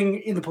anything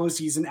in the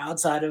postseason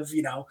outside of,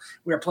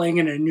 we're playing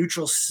in a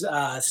neutral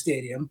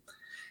stadium.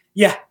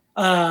 Yeah.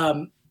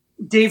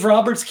 Dave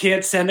Roberts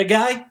can't send a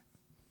guy.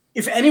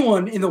 If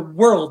anyone in the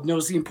world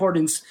knows the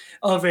importance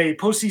of a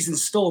postseason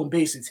stolen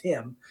base, it's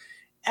him.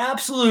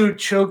 Absolute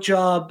choke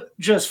job,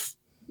 just,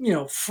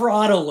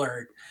 fraud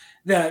alert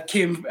that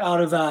came out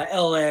of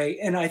LA.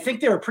 And I think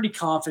they were pretty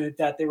confident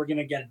that they were going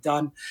to get it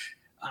done.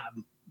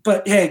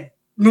 But hey,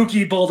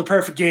 Mookie bowled a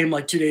perfect game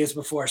like 2 days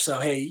before. So,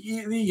 hey,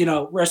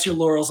 rest your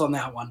laurels on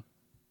that one.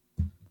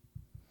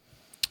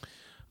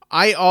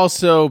 I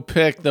also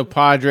picked the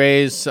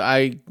Padres.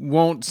 I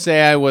won't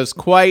say I was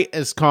quite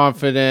as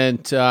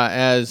confident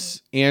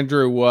as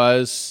Andrew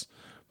was,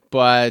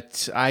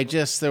 but I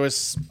just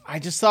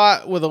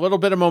thought with a little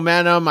bit of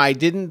momentum, I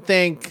didn't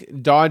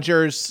think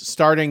Dodgers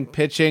starting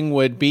pitching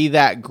would be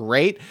that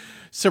great.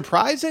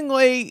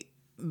 Surprisingly,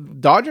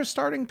 Dodgers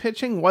starting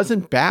pitching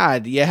wasn't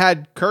bad. You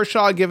had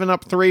Kershaw giving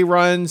up 3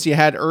 runs. You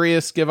had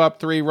Urias give up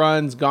 3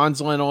 runs.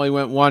 Gonsolin only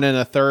went 1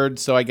 1/3,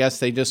 so I guess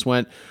they just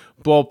went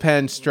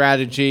bullpen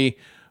strategy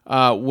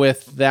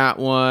with that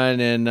one.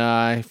 And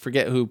I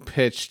forget who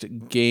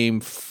pitched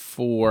game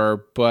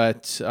 4,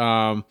 but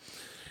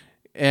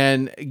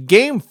and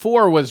game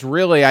 4 was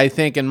really, I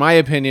think, in my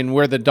opinion,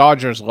 where the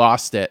Dodgers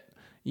lost it.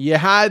 You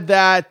had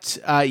that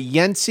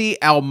Yency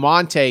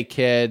Almonte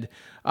kid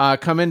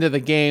come into the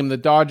game. The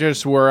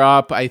Dodgers were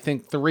up, I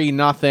think,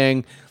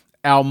 3-0.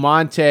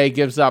 Almonte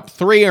gives up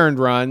 3 earned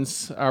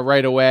runs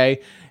right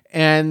away.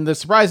 And the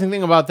surprising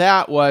thing about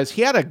that was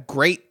he had a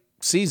great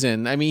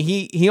season. I mean,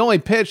 he only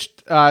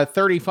pitched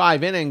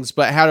 35 innings,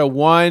 but had a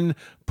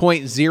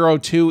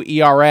 1.02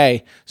 ERA.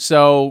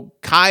 So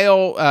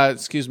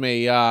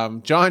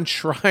John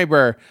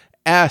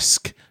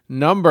Schreiber-esque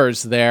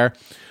numbers there.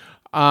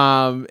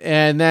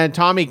 And then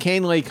Tommy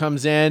Kahnle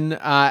comes in,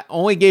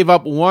 only gave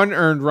up 1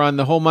 earned run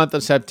the whole month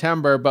of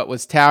September, but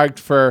was tagged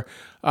for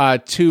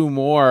 2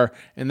 more.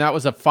 And that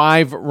was a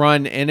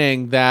 5-run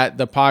inning that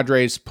the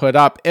Padres put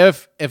up.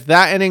 If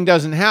that inning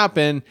doesn't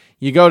happen,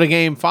 you go to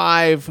game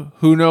 5.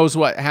 Who knows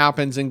what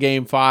happens in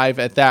game 5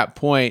 at that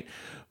point?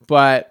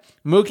 But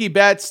Mookie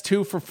Betts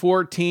 2 for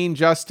 14,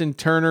 Justin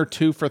Turner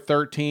 2 for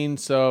 13.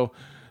 So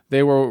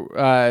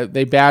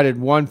they batted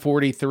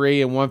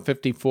 143 and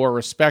 154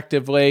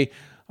 respectively.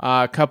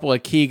 A couple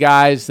of key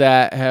guys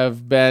that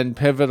have been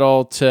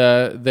pivotal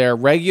to their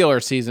regular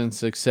season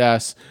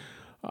success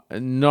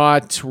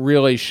not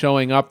really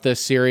showing up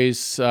this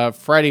series.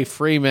 Freddie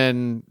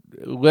Freeman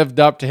lived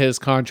up to his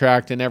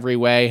contract in every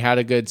way, had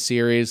a good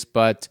series,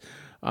 but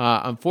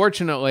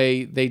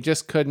unfortunately they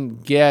just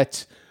couldn't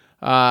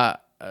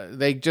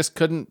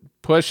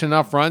push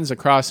enough runs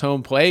across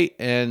home plate,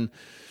 and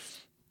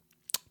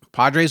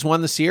Padres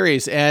won the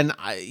series. And,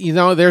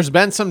 there's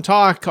been some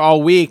talk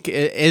all week.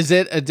 Is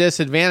it a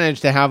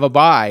disadvantage to have a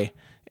bye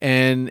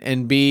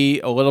and be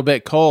a little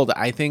bit cold?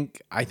 I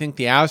think the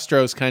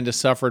Astros kind of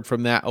suffered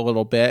from that a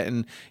little bit.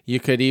 And you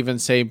could even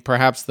say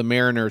perhaps the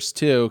Mariners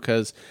too,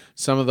 because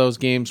some of those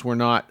games were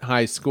not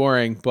high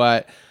scoring.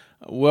 But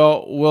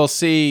we'll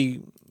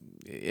see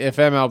if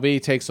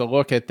MLB takes a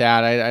look at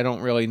that. I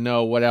don't really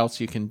know what else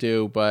you can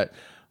do, but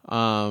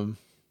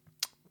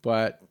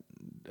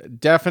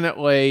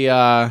definitely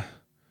a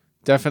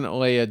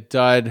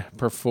dud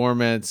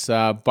performance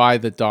by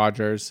the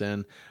Dodgers,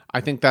 and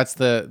I think that's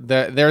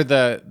they're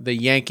the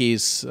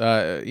Yankees,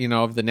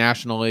 of the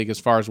National League as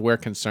far as we're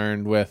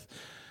concerned. With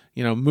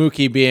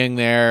Mookie being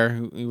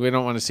there, we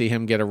don't want to see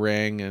him get a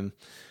ring, and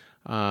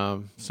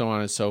so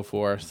on and so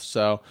forth.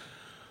 So,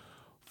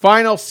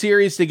 final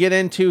series to get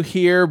into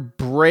here: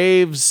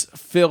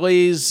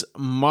 Braves-Phillies.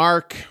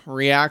 Mark,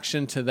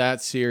 reaction to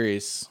that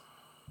series?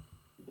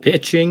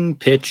 Pitching.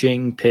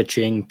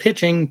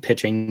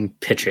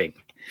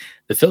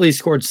 The Phillies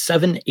scored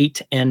 7,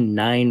 8, and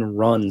 9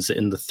 runs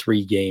in the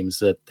 3 games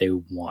that they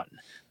won.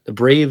 The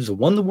Braves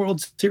won the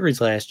World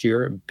Series last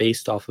year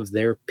based off of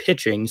their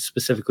pitching,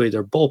 specifically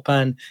their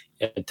bullpen.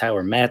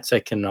 Tyler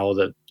Matzik and all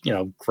the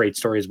great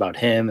stories about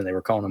him, and they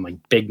were calling him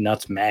like Big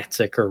Nuts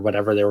Matzik or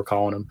whatever they were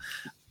calling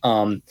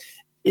him.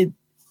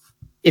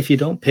 If you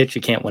don't pitch,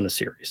 you can't win a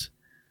series.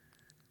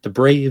 The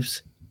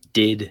Braves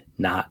did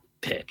not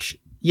pitch.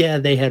 Yeah,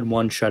 they had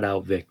one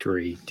shutout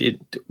victory.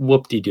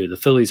 Whoop-de-doo. The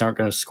Phillies aren't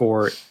going to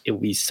score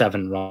at least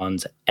 7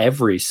 runs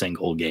every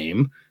single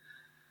game.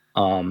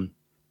 But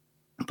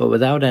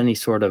without any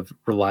sort of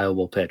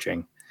reliable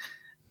pitching.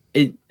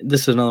 This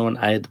is another one.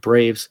 I had the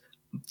Braves.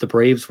 The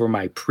Braves were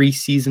my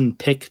preseason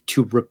pick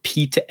to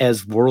repeat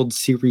as World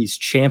Series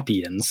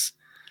champions.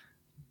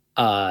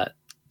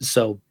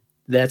 So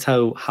that's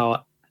how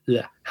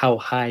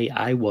high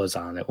I was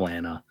on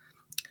Atlanta.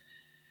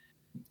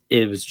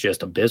 It was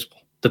just abysmal.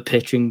 The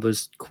pitching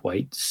was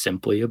quite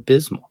simply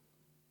abysmal.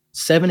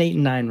 7, 8,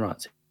 and 9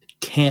 runs.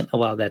 Can't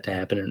allow that to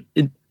happen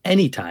in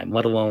any time,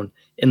 let alone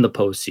in the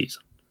postseason.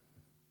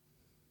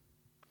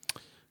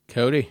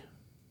 Cody.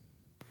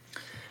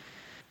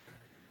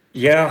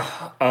 Yeah,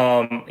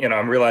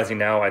 I'm realizing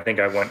now I think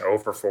I went 0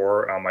 for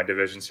 4 on my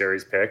division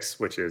series picks,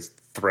 which is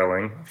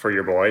thrilling for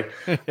your boy.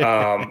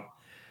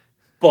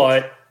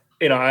 But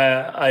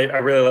I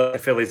really like the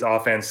Phillies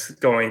offense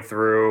going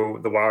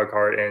through the wild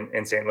card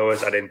in St.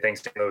 Louis. I didn't think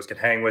St. Louis could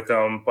hang with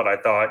them, but I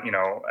thought,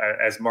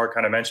 as Mark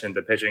kind of mentioned,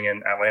 the pitching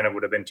in Atlanta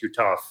would have been too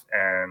tough,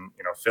 and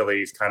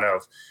Phillies kind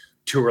of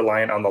too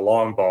reliant on the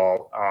long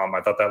ball.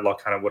 I thought that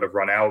luck kind of would have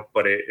run out,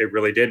 but it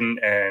really didn't,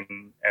 and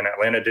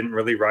Atlanta didn't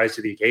really rise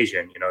to the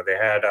occasion. They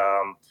had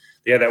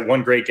that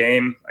one great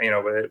game,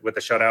 with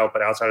the shutout,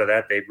 but outside of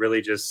that, they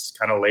really just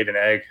kind of laid an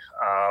egg,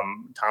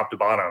 top to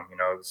bottom.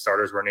 The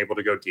starters weren't able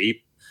to go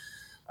deep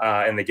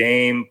in the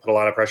game, put a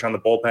lot of pressure on the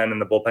bullpen, and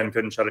the bullpen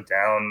couldn't shut it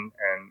down.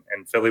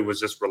 And Philly was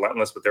just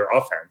relentless with their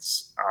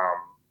offense.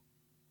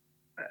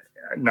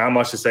 Not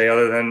much to say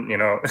other than,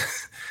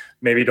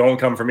 maybe don't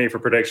come for me for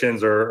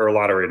predictions or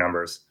lottery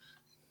numbers.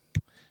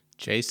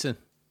 Jason.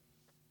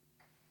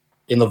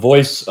 In the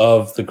voice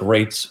of the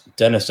great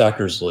Dennis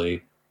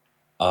Eckersley,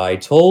 I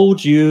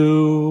told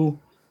you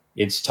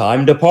it's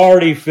time to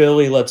party,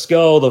 Philly. Let's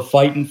go. The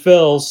fighting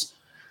Phils.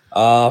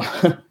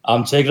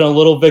 I'm taking a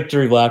little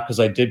victory lap because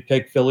I did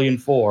pick Philly in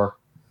 4.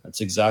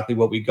 That's exactly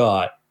what we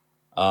got.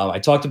 I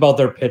talked about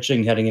their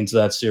pitching heading into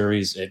that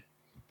series. It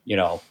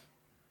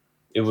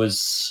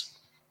was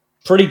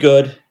pretty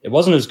good. It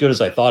wasn't as good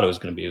as I thought it was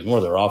going to be. It was more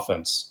their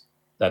offense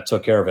that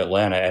took care of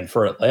Atlanta. And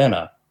for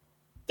Atlanta,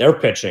 their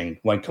pitching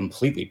went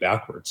completely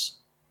backwards.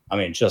 I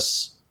mean,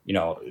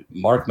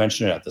 Mark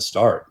mentioned it at the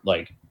start.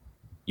 Like,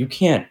 you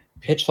can't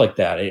pitch like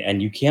that,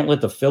 and you can't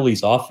let the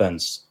Phillies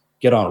offense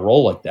get on a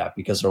roll like that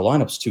because their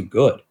lineup's too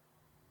good.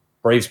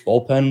 Braves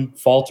bullpen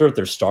faltered,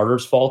 their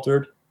starters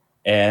faltered,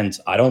 and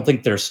I don't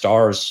think their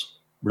stars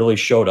really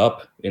showed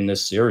up in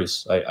this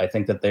series. I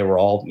think that they were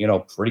all,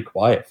 pretty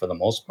quiet for the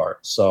most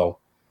part. So,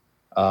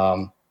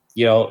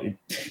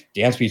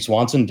 Dansby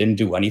Swanson didn't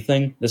do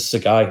anything. This is a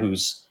guy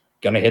who's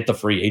going to hit the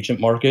free agent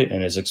market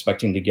and is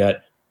expecting to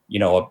get,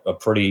 a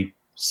pretty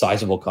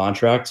sizable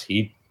contract.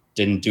 He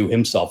didn't do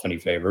himself any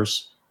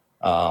favors.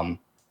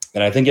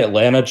 And I think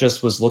Atlanta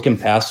just was looking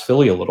past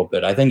Philly a little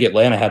bit. I think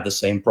Atlanta had the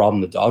same problem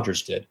the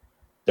Dodgers did.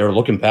 They were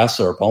looking past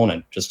their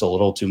opponent just a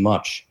little too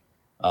much.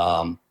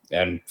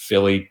 And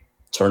Philly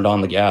turned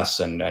on the gas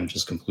and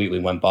just completely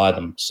went by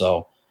them.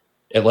 So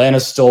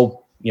Atlanta's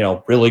still,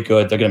 really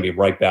good. They're going to be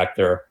right back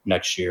there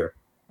next year.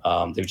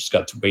 They've just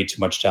got way too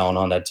much talent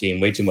on that team,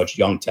 way too much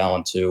young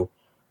talent too.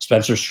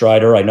 Spencer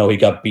Strider, I know he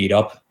got beat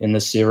up in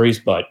this series,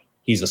 but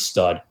he's a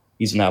stud.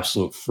 He's an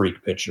absolute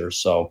freak pitcher.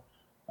 So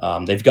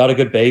they've got a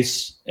good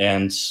base,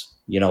 and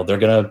they're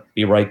going to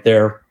be right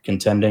there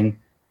contending,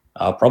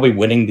 probably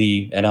winning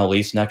the NL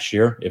East next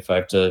year if I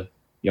have to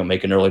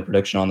make an early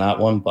prediction on that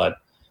one. But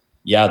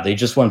yeah, they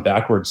just went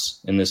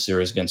backwards in this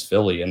series against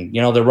Philly, and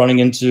they're running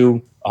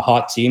into a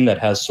hot team that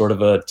has sort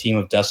of a team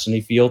of destiny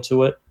feel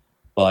to it.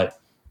 but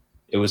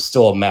it was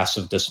still a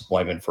massive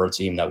disappointment for a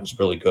team that was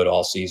really good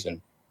all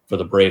season for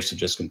the Braves to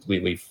just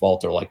completely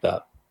falter like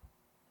that.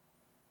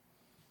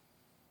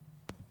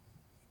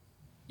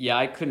 Yeah,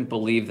 I couldn't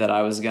believe that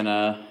I was going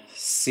to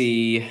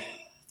see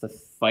the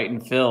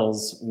Fightin'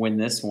 Phils win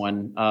this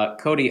one.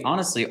 Cody,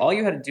 honestly, all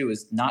you had to do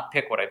is not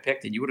pick what I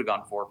picked, and you would have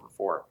gone 4 for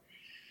 4.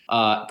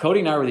 Cody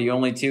and I were the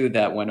only two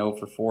that went 0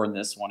 for 4 in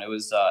this one. It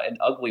was an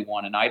ugly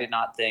one, and I did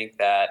not think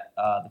that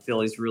the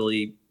Phillies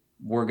really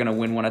were going to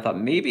win one. I thought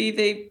maybe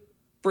the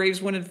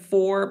Braves win in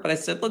 4, but I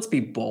said, let's be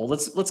bold.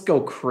 Let's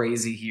go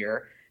crazy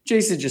here.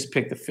 Jason just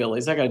picked the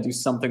Phillies. I got to do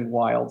something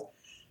wild.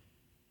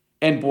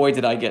 And boy,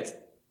 did I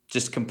get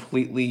just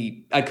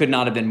completely, I could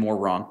not have been more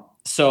wrong.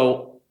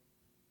 So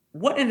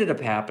what ended up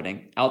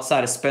happening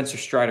outside of Spencer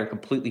Strider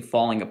completely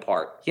falling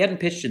apart? He hadn't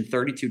pitched in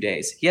 32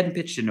 days. He hadn't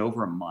pitched in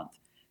over a month.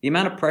 The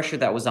amount of pressure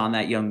that was on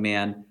that young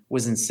man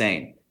was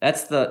insane.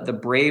 That's the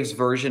Braves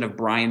version of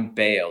Brian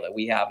Bayo that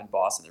we have in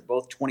Boston. They're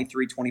both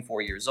 23,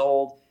 24 years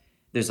old.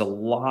 There's a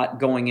lot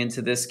going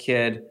into this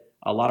kid,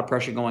 a lot of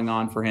pressure going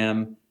on for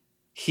him.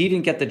 He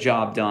didn't get the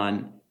job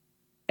done.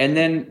 And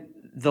then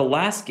the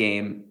last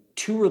game,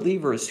 2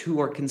 relievers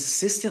who are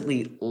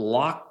consistently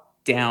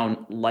locked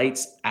down,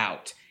 lights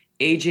out.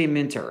 AJ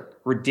Minter,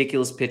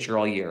 ridiculous pitcher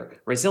all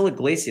year. Raisel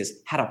Iglesias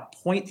had a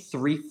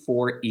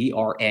 .34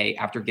 ERA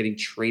after getting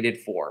traded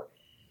for.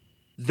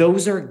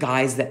 Those are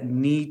guys that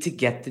need to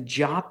get the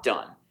job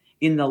done.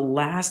 In the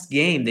last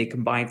game, they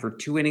combined for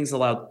 2 innings,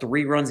 allowed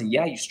 3 runs. And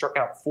yeah, you struck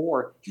out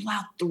 4. You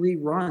allowed 3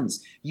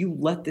 runs. You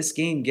let this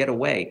game get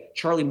away.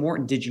 Charlie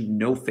Morton did you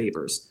no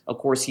favors. Of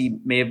course, he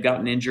may have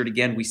gotten injured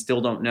again. We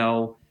still don't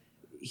know.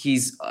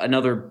 He's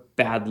another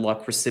bad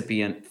luck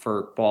recipient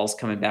for balls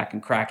coming back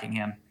and cracking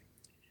him.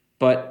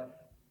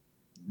 But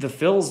the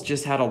Phils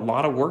just had a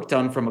lot of work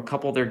done from a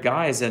couple of their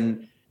guys,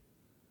 and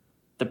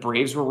the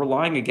Braves were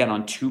relying again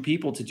on 2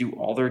 people to do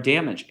all their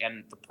damage.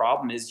 And the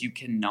problem is you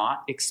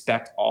cannot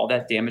expect all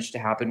that damage to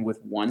happen with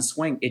one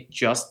swing. It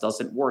just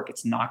doesn't work.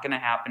 It's not going to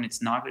happen.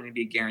 It's not going to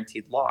be a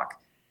guaranteed lock.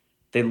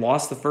 They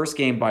lost the first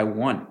game by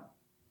 1.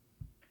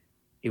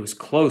 It was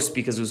close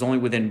because it was only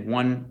within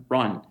 1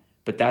 run,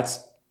 but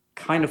that's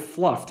kind of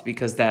fluffed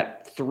because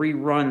that 3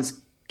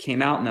 runs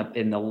came out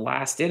in the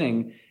last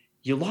inning.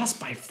 You lost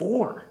by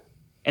 4,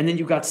 and then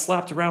you got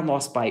slapped around,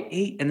 lost by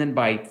 8, and then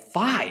by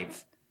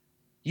 5.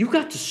 You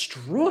got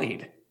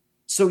destroyed.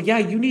 So yeah,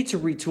 you need to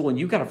retool, and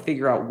you got to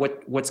figure out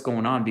what's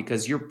going on,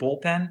 because your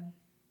bullpen,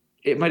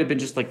 it might have been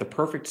just like the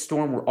perfect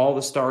storm where all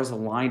the stars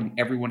aligned and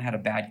everyone had a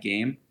bad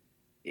game.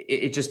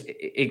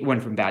 It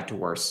went from bad to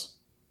worse.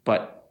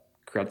 But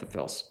credit the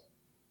Phils.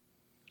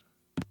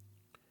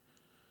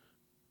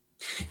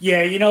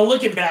 Yeah,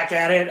 looking back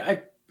at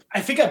it, I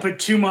think I put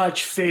too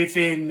much faith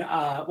in,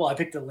 I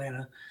picked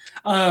Atlanta,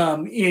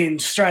 in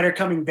Strider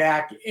coming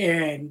back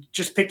and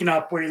just picking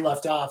up where he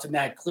left off, and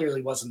that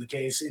clearly wasn't the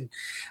case. And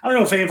I don't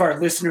know if any of our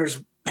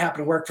listeners happen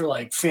to work for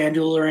like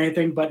FanDuel or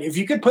anything, but if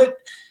you could put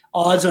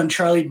odds on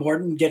Charlie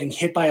Morton getting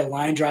hit by a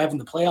line drive in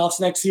the playoffs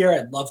next year,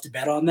 I'd love to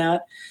bet on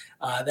that.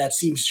 That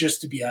seems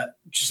just to be a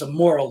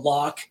moral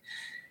lock.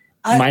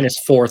 Minus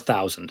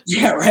 4,000.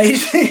 Yeah, right.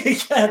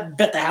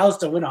 Bet the house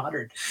to win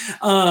 100.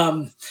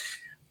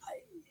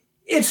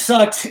 It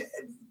sucked.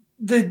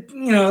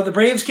 The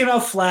Braves came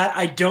out flat.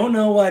 I don't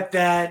know what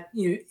that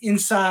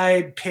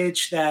inside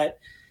pitch that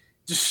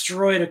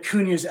destroyed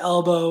Acuna's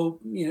elbow.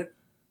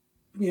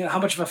 How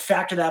much of a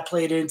factor that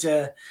played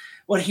into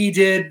what he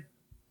did.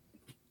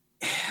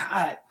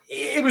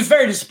 It was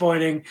very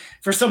disappointing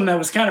for someone that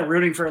was kind of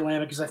rooting for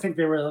Atlanta, because I think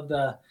they were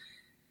the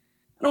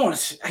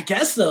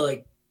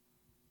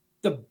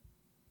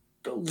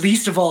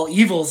least of all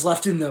evils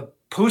left in the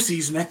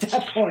postseason at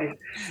that point.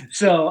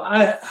 So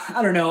I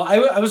don't know.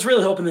 I was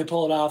really hoping they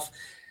pull it off.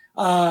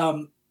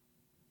 I'm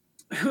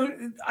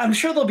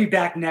sure they'll be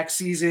back next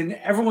season.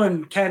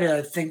 Everyone kind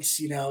of thinks,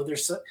 they're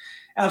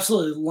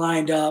absolutely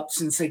lined up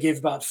since they gave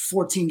about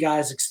 14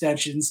 guys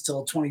extensions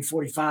till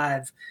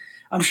 2045.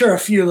 I'm sure a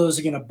few of those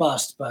are going to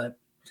bust, but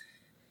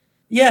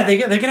yeah, they're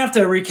going to have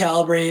to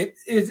recalibrate.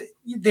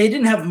 They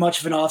didn't have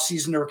much of an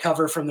offseason to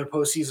recover from their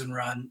postseason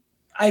run.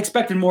 I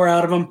expected more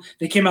out of them.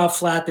 They came out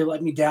flat. They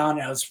let me down.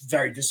 And I was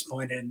very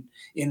disappointed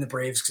in the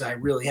Braves because I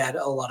really had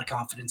a lot of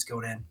confidence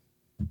going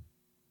in.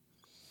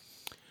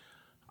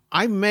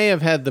 I may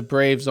have had the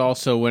Braves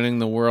also winning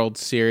the World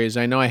Series.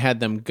 I know I had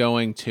them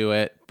going to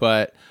it,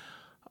 but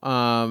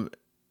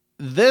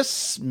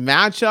this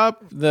matchup,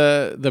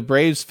 the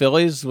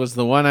Braves-Phillies, was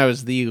the one I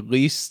was the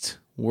least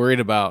worried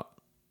about.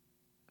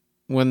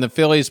 When the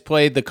Phillies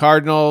played the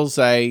Cardinals,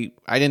 I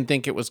didn't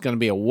think it was going to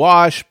be a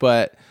wash,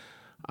 but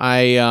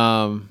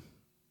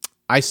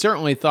I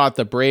certainly thought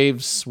the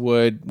Braves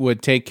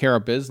would take care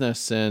of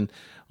business. And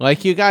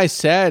like you guys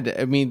said,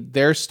 I mean,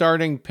 their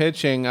starting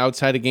pitching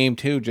outside of Game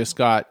 2 just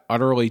got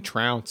utterly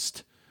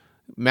trounced.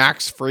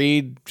 Max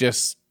Fried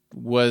just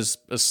was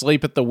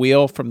asleep at the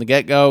wheel from the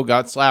get-go,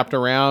 got slapped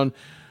around.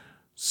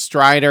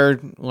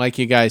 Strider, like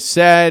you guys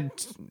said,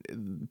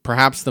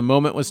 perhaps the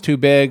moment was too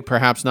big.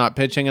 Perhaps not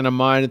pitching in a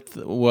month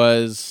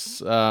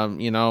was,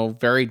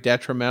 very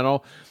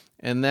detrimental.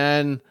 And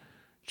then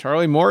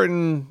Charlie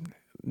Morton,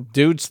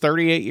 dude's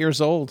 38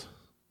 years old,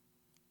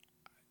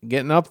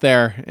 getting up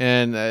there,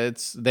 and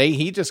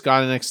he just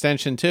got an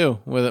extension too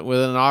with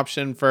an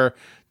option for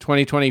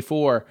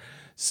 2024.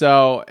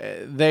 So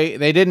they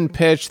didn't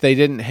pitch, they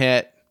didn't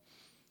hit,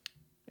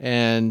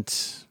 and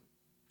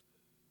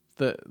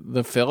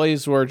the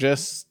Phillies were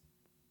just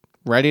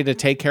ready to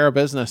take care of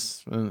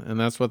business, and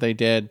that's what they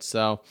did.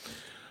 So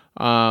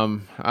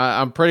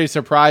I'm pretty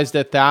surprised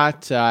at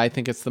that. I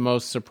think it's the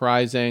most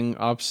surprising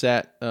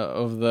upset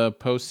of the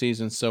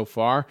postseason so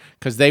far,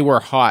 because they were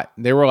hot.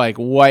 They were like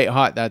white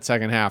hot that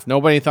second half.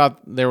 Nobody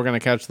thought they were going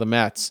to catch the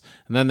Mets,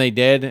 and then they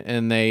did,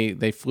 and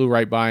they flew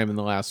right by them in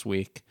the last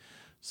week.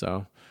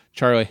 So,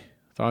 Charlie,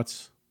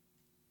 thoughts?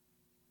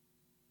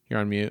 You're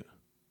on mute.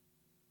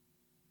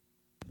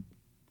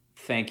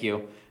 Thank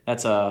you.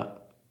 That's a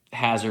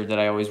hazard that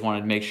I always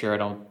wanted to make sure I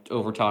don't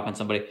overtalk on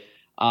somebody.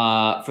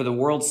 For the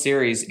World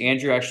Series,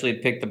 Andrew actually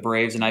had picked the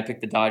Braves and I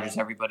picked the Dodgers.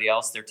 Everybody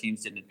else, their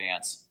teams didn't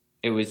advance.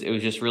 It was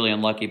just really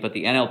unlucky. But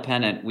the NL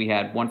pennant, we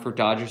had 1 for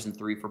Dodgers and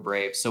 3 for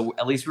Braves. So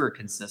at least we were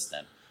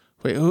consistent.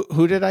 Wait,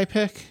 who did I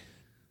pick?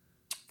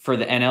 For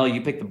the NL,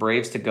 you picked the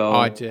Braves to go. Oh,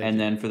 I did. And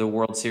then for the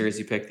World Series,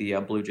 you picked the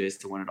Blue Jays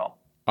to win it all.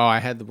 Oh, I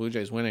had the Blue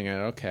Jays winning it.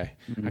 Okay.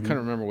 Mm-hmm. I couldn't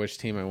remember which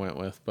team I went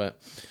with,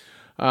 but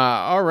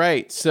all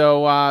right.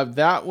 So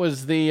that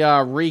was the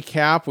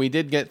recap. We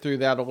did get through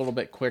that a little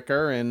bit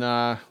quicker, and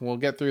we'll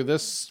get through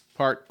this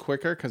part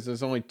quicker because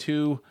there's only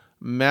 2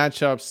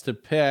 matchups to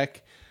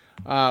pick.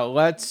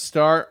 Let's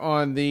start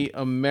on the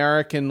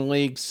American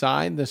League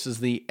side. This is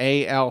the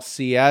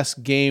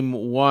ALCS. Game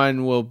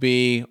 1 will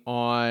be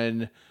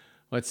on,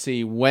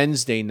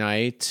 Wednesday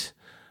night.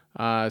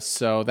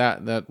 So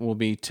that will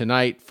be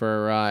tonight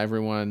for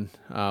everyone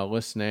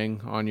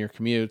listening on your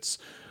commutes.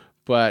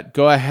 But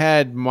go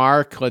ahead,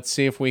 Mark. Let's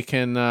see if we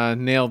can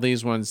nail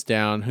these ones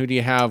down. Who do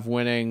you have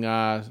winning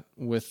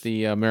with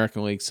the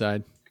American League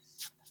side?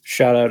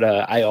 Shout out.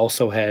 I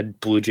also had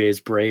Blue Jays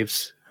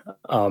Braves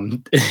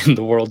in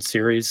the World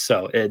Series.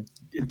 So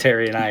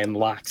Terry and I in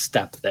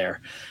lockstep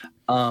there.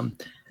 I've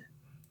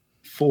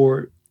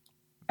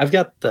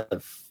got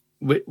the...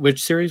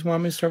 Which series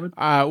want me to start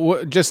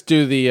with? Just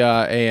do the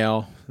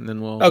AL, and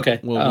then we'll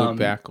loop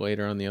back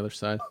later on the other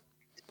side.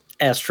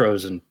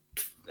 Astros and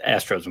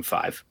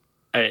 5.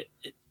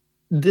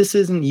 This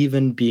isn't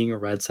even being a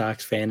Red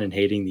Sox fan and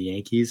hating the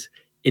Yankees.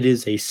 It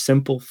is a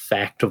simple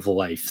fact of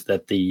life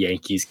that the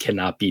Yankees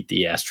cannot beat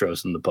the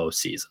Astros in the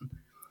postseason.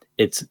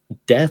 It's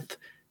death,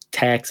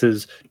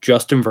 taxes,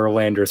 Justin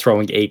Verlander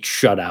throwing 8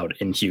 shutout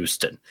in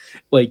Houston.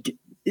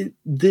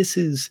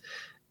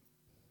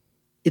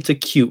 It's a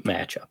cute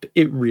matchup.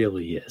 It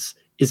really is.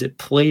 Is it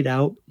played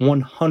out?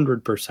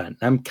 100%.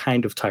 I'm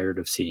kind of tired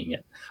of seeing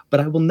it, but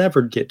I will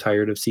never get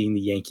tired of seeing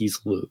the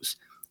Yankees lose.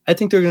 I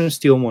think they're going to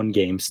steal one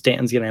game.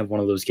 Stanton's going to have one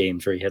of those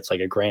games where he hits like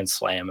a grand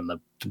slam in the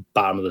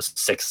bottom of the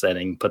 6th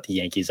inning, put the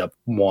Yankees up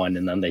 1,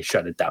 and then they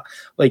shut it down.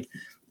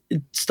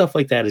 Stuff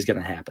like that is going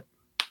to happen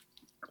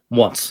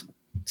once.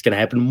 It's going to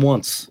happen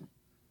once.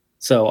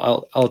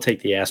 So I'll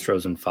take the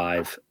Astros in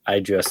 5.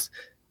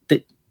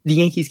 The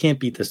Yankees can't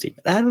beat this team.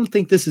 I don't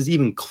think this is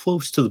even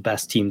close to the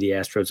best team the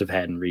Astros have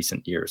had in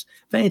recent years.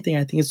 If anything,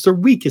 I think it's their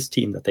weakest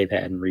team that they've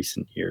had in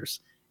recent years.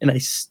 And I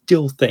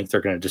still think they're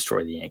going to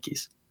destroy the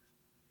Yankees.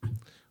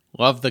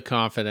 Love the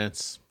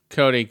confidence.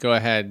 Cody, go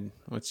ahead.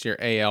 What's your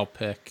AL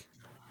pick?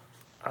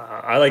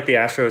 I like the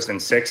Astros in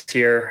 6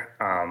 here.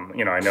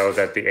 I know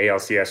that the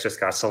ALCS just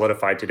got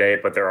solidified today,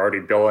 but they're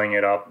already billing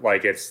it up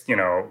like it's,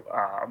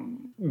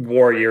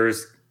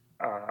 Warriors,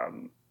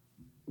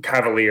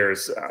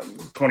 Cavaliers,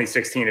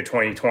 2016 to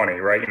 2020,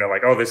 right?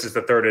 This is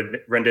the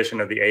 3rd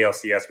rendition of the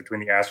ALCS between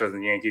the Astros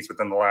and the Yankees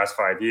within the last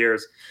 5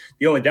 years.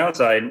 The only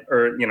downside,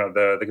 or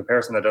the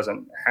comparison that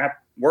doesn't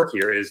work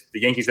here, is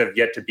the Yankees have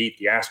yet to beat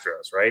the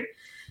Astros, right?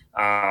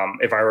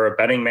 If I were a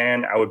betting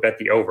man, I would bet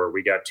the over.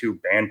 We got 2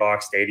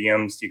 bandbox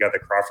stadiums. You got the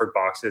Crawford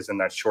boxes and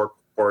that short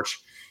porch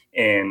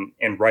in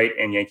right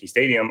in Yankee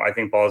Stadium. I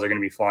think balls are going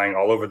to be flying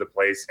all over the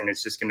place, and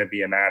it's just going to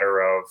be a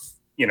matter of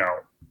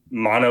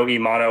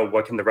mano,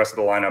 what can the rest of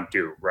the lineup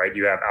do, right?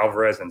 You have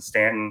Alvarez and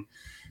Stanton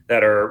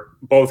that are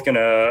both going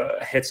to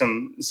hit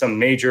some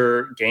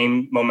major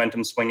game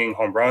momentum swinging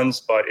home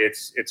runs, but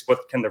it's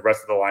what can the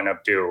rest of the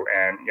lineup do?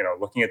 And,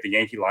 looking at the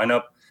Yankee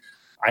lineup,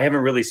 I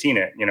haven't really seen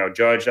it.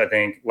 Judge, I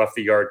think, left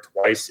the yard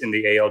twice in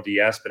the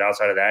ALDS, but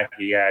outside of that,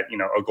 he had,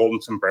 a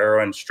golden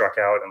sombrero and struck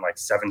out in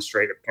 7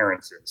 straight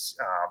appearances.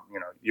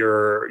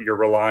 You're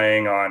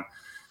relying on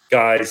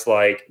guys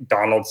like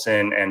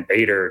Donaldson and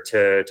Bader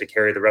to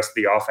carry the rest of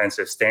the offense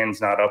if Stanton's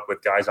not up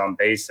with guys on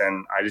base,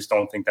 and I just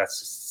don't think that's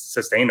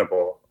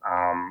sustainable.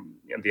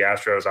 The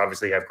Astros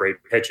obviously have great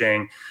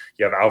pitching.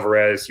 You have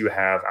Alvarez, you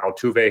have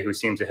Altuve, who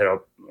seems to hit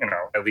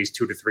at least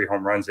 2 to 3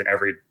 home runs in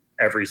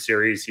every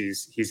series.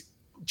 He's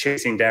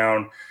chasing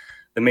down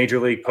the major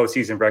league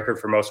postseason record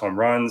for most home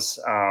runs.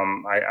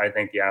 I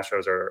think the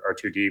Astros are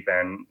too deep,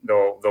 and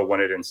they'll win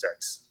it in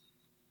 6.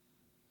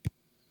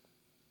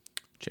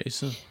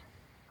 Jason?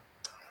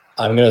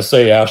 I'm going to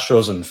say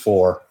Astros in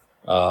 4.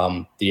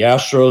 The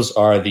Astros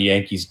are the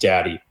Yankees'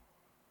 daddy.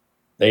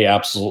 They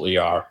absolutely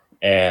are.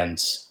 And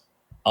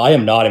I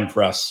am not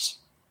impressed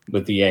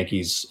with the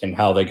Yankees and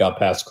how they got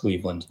past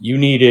Cleveland. You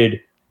needed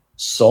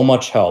so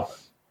much help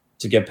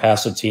to get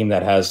past a team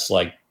that has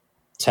like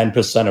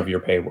 10% of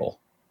your payroll.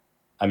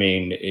 I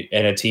mean,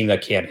 and a team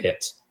that can't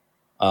hit.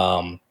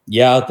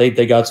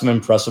 They got some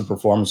impressive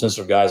performances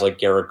from guys like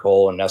Garrett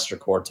Cole and Nestor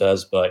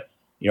Cortez, but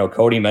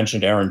Cody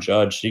mentioned Aaron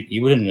Judge. He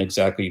wasn't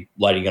exactly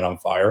lighting it on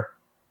fire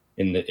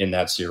in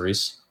that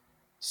series.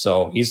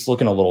 So he's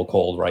looking a little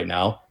cold right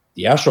now.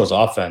 The Astros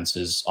offense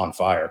is on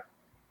fire,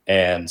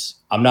 and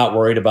I'm not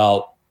worried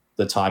about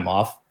the time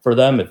off for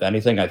them. If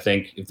anything, I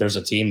think if there's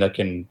a team that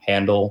can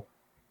handle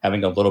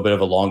having a little bit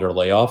of a longer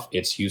layoff,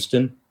 it's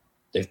Houston.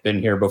 They've been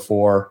here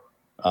before.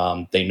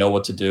 They know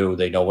what to do.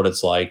 They know what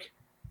it's like.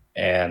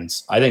 And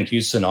I think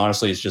Houston,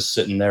 honestly, is just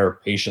sitting there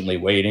patiently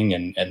waiting,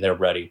 and they're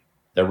ready.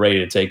 They're ready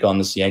to take on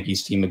this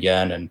Yankees team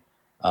again. And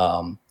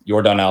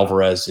Yordan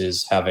Alvarez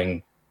is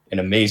having an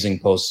amazing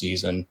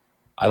postseason.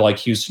 I like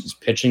Houston's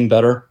pitching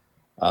better.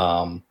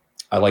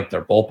 I like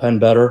their bullpen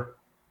better.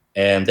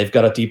 And they've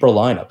got a deeper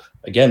lineup.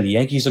 Again, the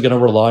Yankees are going to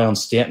rely on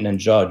Stanton and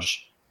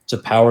Judge to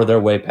power their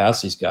way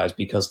past these guys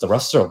because the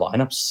rest of their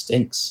lineup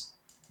stinks.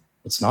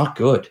 It's not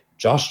good.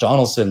 Josh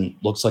Donaldson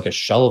looks like a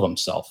shell of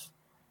himself.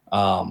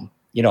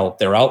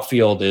 Their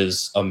outfield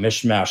is a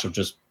mishmash of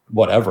just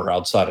whatever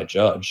outside of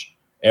Judge.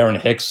 Aaron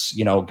Hicks,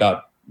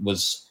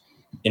 was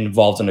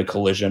involved in a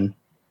collision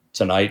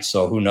tonight,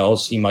 so who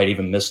knows? He might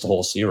even miss the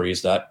whole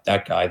series. That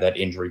guy, that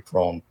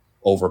injury-prone,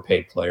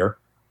 overpaid player.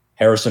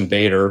 Harrison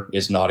Bader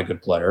is not a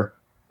good player.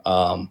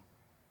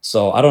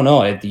 So I don't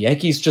know. The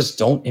Yankees just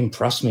don't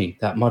impress me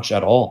that much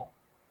at all.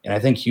 And I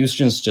think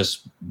Houston's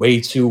just way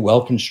too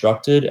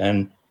well-constructed.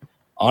 And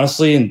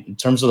honestly, in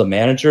terms of the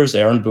managers,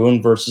 Aaron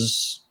Boone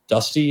versus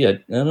Dusty, I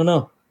don't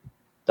know.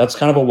 That's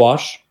kind of a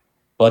wash,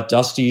 but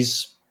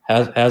Dusty's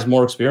has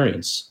more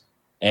experience.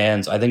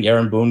 And I think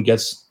Aaron Boone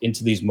gets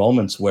into these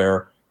moments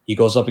where he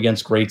goes up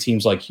against great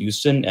teams like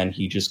Houston and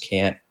he just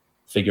can't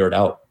figure it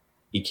out.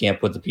 He can't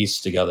put the pieces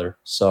together.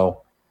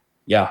 So,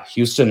 yeah,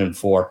 Houston in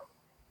 4.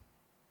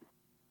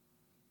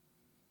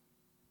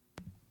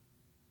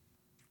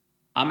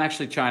 I'm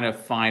actually trying to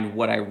find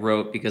what I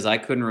wrote because I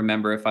couldn't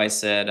remember if I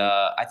said,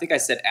 I think I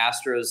said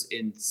Astros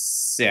in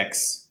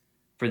 6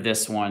 for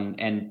this one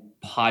and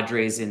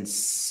Padres in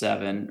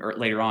 7 or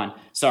later on.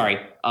 Sorry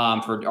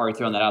for already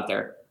throwing that out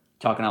there,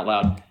 talking out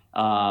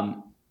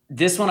loud.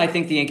 This one, I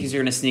think the Yankees are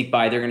going to sneak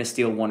by. They're going to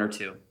steal 1 or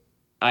 2.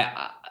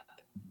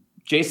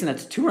 Jason,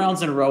 that's 2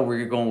 rounds in a row where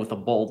you're going with a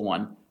bold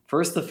one.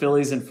 First the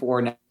Phillies in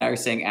 4. Now you're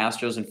saying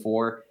Astros in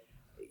 4.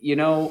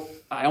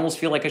 I almost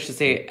feel like I should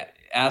say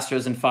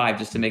Astros in 5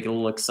 just to make it a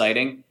little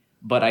exciting.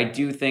 But I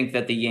do think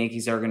that the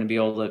Yankees are going to be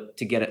able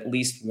to get at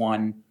least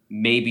 1,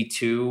 maybe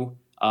 2.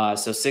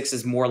 So 6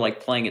 is more like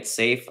playing it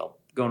safe. I'm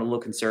going a little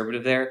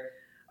conservative there.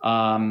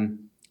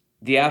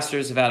 The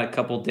Astros have had a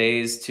couple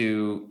days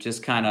to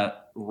just kind of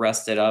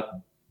rest it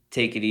up,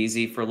 take it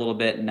easy for a little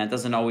bit. And that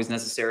doesn't always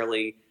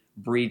necessarily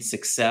breed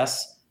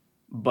success.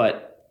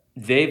 But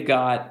they've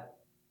got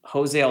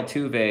Jose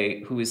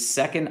Altuve, who is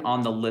second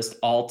on the list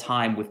all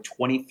time with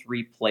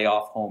 23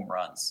 playoff home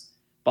runs,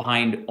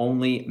 behind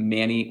only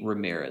Manny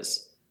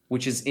Ramirez,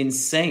 which is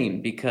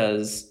insane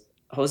because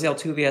Jose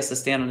Altuve has to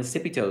stand on his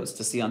tippy toes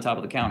to see on top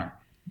of the counter.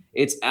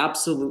 It's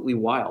absolutely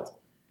wild.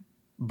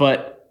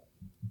 But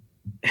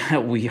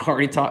we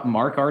already talked,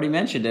 Mark already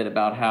mentioned it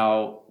about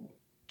how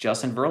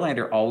Justin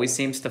Verlander always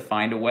seems to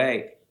find a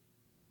way.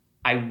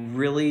 I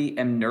really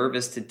am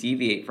nervous to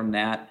deviate from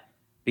that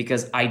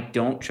because I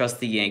don't trust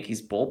the Yankees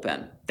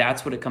bullpen.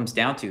 That's what it comes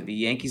down to. The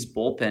Yankees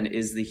bullpen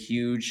is the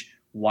huge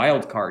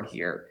wild card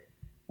here.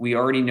 We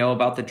already know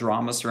about the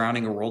drama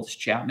surrounding Aroldis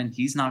Chapman.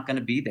 He's not going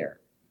to be there.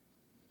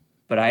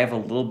 But I have a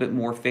little bit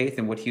more faith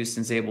in what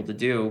Houston's able to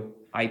do.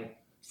 I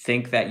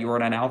think that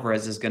Yordan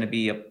Alvarez is going to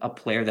be a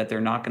player that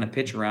they're not going to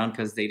pitch around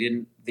because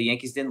the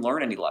Yankees didn't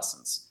learn any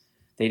lessons.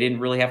 They didn't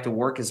really have to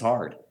work as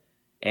hard.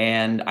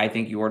 And I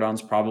think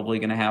Yordan's probably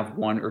going to have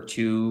 1 or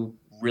 2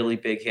 really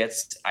big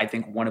hits. I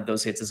think one of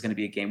those hits is going to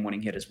be a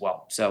game-winning hit as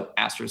well. So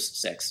Astros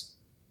 6.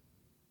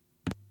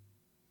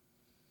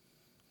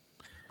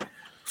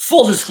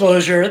 Full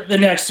disclosure, the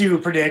next 2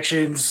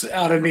 predictions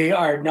out of me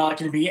are not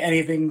going to be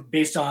anything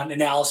based on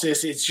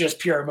analysis. It's just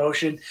pure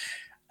emotion.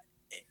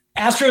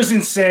 Astros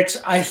in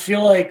 6, I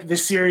feel like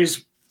this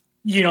series,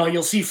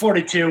 you'll see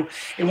 4-2.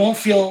 It won't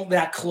feel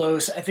that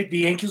close. I think the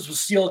Yankees will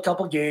steal a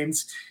couple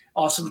games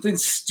off something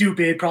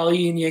stupid,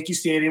 probably in Yankee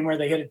Stadium where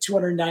they hit a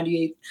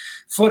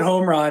 298-foot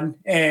home run.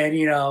 And,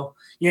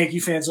 Yankee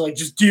fans are like,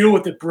 just deal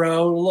with it,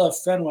 bro. We love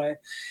Fenway.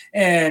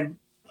 And,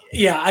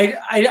 yeah,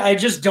 I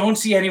just don't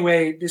see any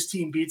way this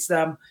team beats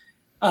them.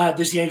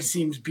 This Yankees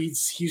team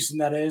beats Houston,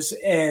 that is.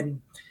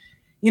 And,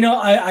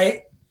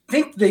 I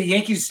think the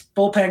Yankees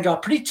bullpen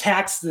got pretty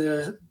taxed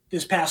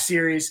this past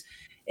series,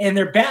 and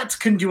their bats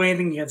couldn't do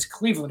anything against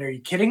Cleveland. Are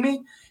you kidding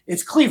me?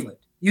 It's Cleveland.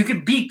 You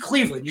can beat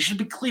Cleveland. You should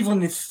beat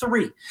Cleveland in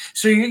 3.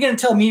 So you're going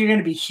to tell me you're going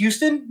to beat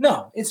Houston?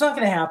 No, it's not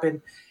going to happen.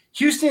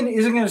 Houston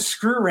isn't going to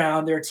screw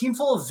around. They're a team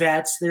full of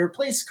vets. They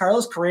replaced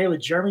Carlos Correa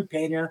with Jeremy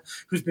Pena,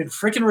 who's been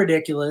freaking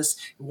ridiculous,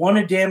 won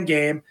a damn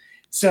game.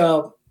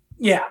 So,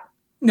 yeah,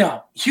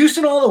 no,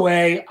 Houston all the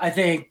way.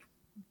 I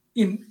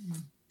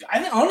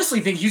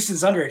honestly think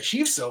Houston's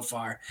underachieved so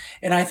far,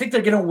 and I think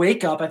they're going to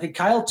wake up. I think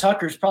Kyle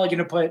Tucker's probably going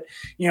to put,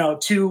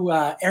 2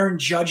 Aaron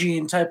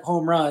Judgian type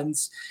home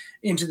runs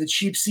into the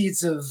cheap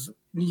seats of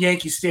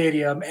Yankee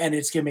Stadium, and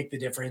it's going to make the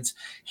difference.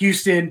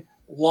 Houston,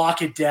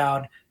 lock it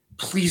down.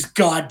 Please,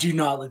 God, do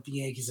not let the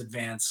Yankees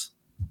advance.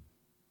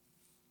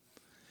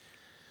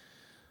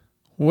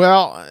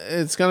 Well,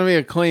 it's going to be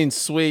a clean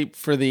sweep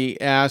for the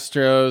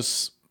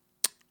Astros.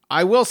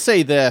 I will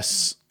say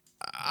this.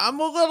 I'm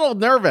a little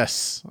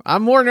nervous.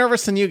 I'm more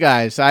nervous than you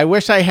guys. I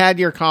wish I had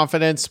your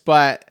confidence,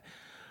 but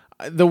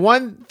the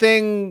one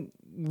thing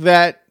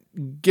that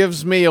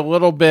gives me a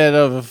little bit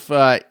of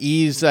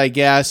ease, I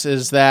guess,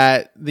 is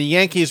that the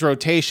Yankees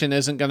rotation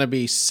isn't going to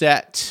be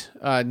set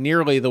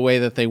nearly the way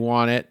that they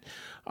want it.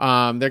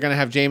 They're going to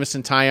have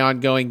Jameson Taillon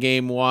going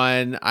game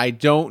 1. I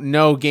don't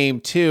know game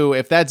 2.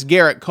 If that's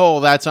Garrett Cole,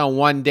 that's on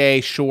 1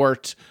 day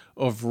short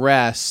of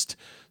rest.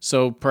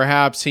 So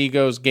perhaps he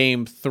goes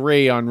game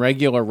 3 on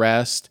regular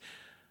rest.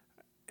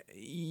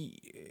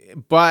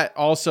 But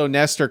also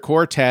Nestor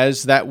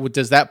Cortez,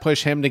 does that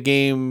push him to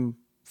game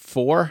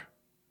 4?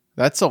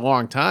 That's a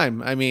long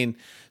time. I mean,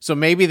 so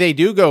maybe they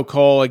do go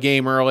Cole a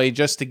game early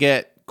just to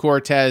get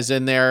Cortez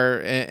in there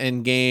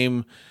in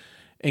game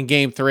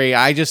 3.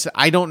 I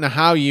don't know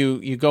how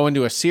you go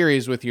into a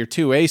series with your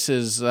 2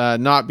 aces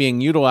not being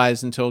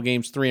utilized until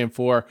games 3 and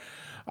 4.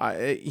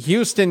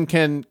 Houston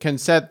can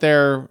set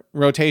their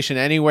rotation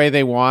any way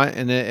they want,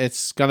 and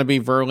it's going to be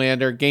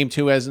Verlander. Game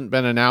 2 hasn't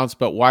been announced,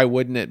 but why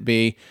wouldn't it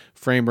be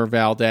Framber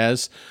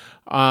Valdez?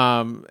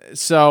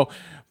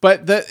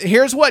 But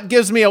here's what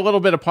gives me a little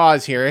bit of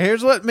pause here.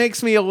 Here's what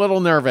makes me a little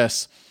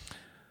nervous.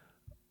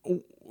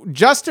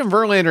 Justin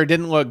Verlander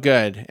didn't look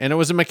good, and it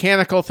was a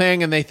mechanical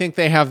thing, and they think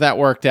they have that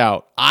worked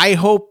out. I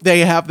hope they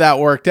have that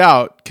worked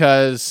out,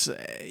 because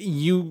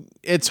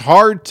it's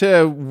hard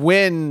to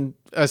win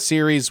a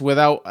series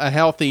without a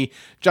healthy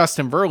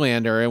Justin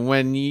Verlander. And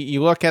when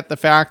you look at the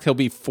fact he'll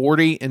be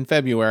 40 in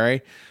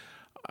February,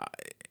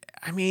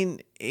 I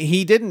mean,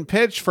 he didn't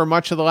pitch for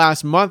much of the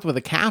last month with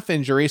a calf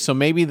injury, so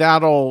maybe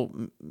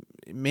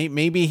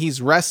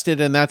he's rested,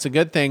 and that's a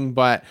good thing,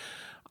 but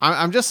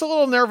I'm just a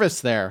little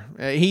nervous there.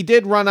 He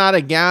did run out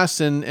of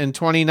gas in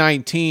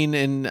 2019,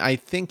 and I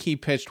think he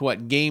pitched,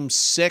 game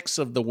 6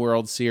 of the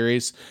World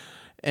Series,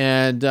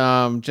 and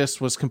just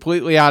was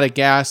completely out of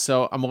gas,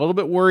 so I'm a little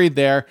bit worried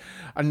there.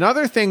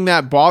 Another thing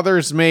that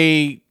bothers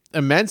me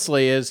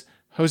immensely is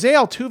Jose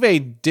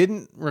Altuve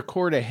didn't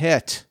record a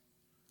hit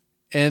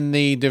in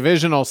the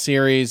divisional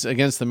series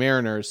against the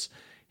Mariners.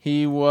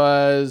 He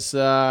was,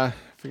 I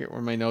forget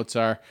where my notes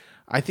are.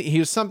 I think he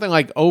was something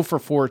like 0 for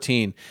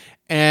 14.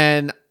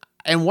 And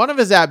one of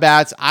his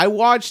at-bats, I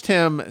watched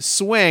him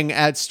swing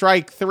at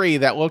strike 3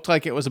 that looked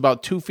like it was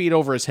about 2 feet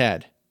over his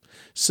head.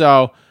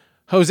 So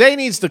Jose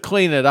needs to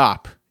clean it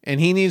up, and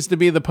he needs to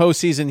be the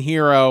postseason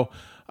hero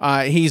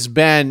he's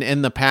been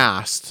in the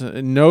past,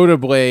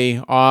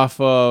 notably off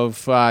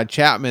of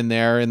Chapman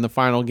there in the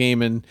final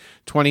game in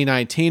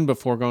 2019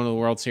 before going to the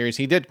World Series.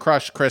 He did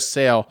crush Chris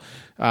Sale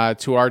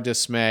to our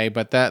dismay,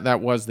 but that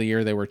was the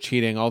year they were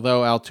cheating,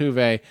 although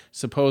Altuve,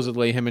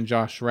 supposedly him and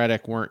Josh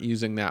Reddick weren't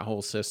using that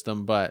whole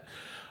system. But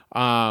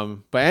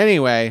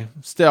anyway,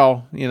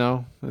 still,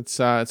 it's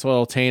a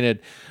little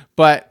tainted.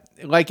 But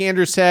like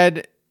Andrew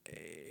said,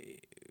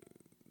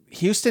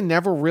 Houston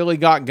never really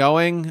got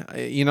going.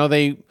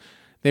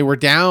 They were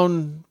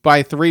down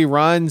by 3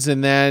 runs,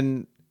 and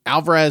then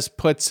Alvarez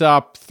puts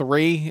up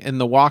 3 in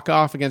the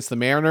walk-off against the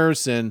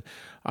Mariners, and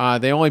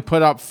they only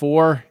put up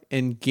 4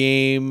 in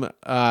game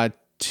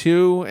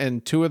 2,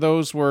 and 2 of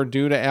those were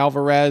due to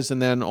Alvarez, and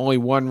then only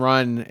 1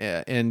 run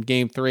in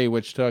game 3,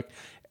 which took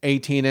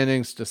 18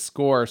 innings to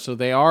score. So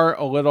they are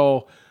a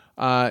little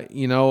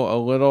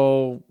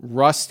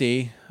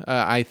rusty,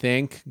 I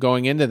think,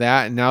 going into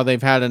that. And now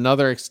they've had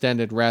another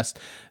extended rest.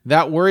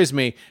 That worries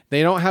me.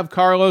 They don't have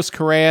Carlos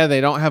Correa.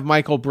 They don't have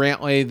Michael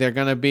Brantley. They're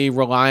going to be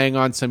relying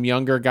on some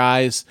younger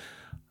guys.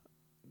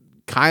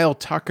 Kyle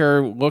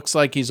Tucker looks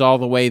like he's all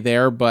the way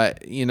there,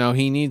 but,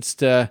 he needs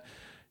to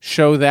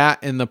show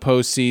that in the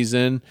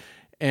postseason.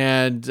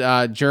 And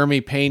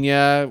Jeremy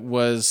Pena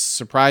was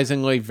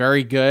surprisingly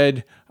very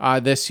good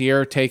this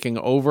year, taking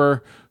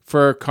over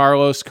for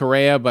Carlos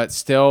Correa, but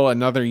still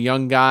another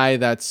young guy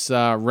that's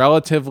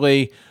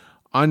relatively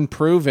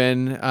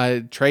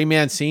unproven. Trey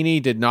Mancini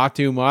did not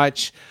do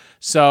much.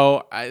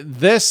 So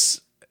this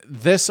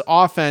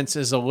offense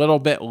is a little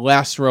bit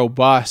less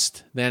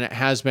robust than it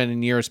has been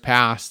in years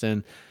past,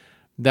 and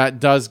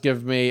that does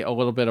give me a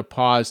little bit of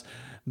pause.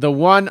 The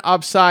one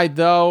upside,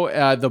 though,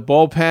 the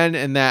bullpen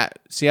in that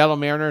Seattle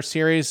Mariners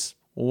series,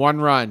 1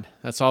 run.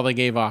 That's all they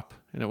gave up,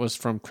 and it was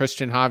from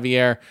Christian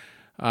Javier.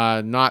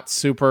 Not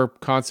super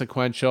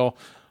consequential.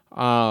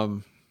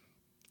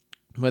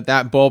 But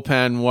that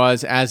bullpen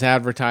was as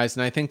advertised,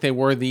 and I think they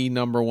were the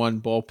number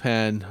one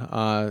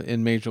bullpen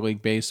in Major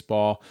League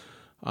Baseball,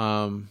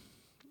 over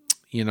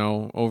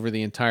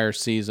the entire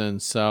season.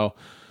 So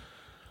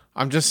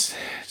I'm just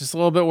a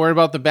little bit worried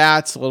about the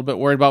bats, a little bit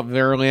worried about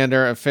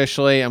Verlander.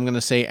 Officially, I'm going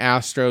to say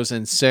Astros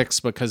in 6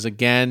 because,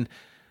 again,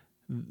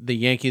 the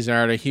Yankees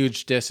are at a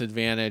huge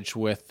disadvantage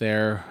with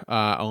their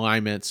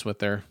alignments with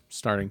their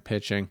starting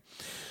pitching.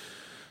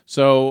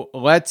 So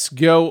let's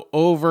go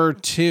over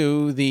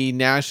to the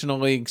National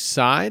League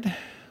side.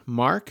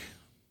 Mark,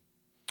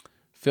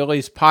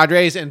 Phillies,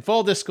 Padres, and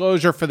full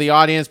disclosure for the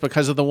audience,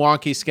 because of the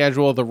wonky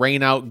schedule, the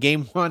rain out,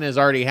 Game 1 has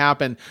already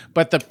happened,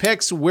 but the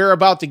picks we're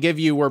about to give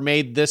you were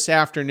made this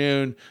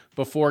afternoon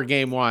before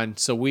Game 1,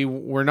 so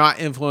we're not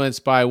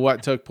influenced by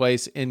what took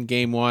place in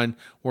Game 1.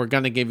 We're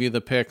going to give you the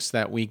picks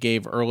that we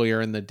gave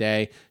earlier in the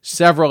day,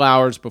 several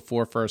hours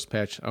before first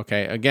pitch.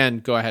 Okay, again,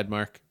 go ahead,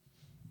 Mark.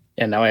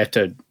 And now I have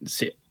to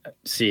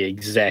see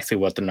exactly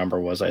what the number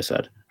was I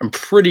said. I'm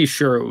pretty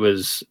sure it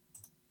was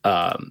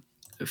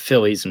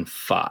Phillies in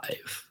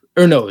 5.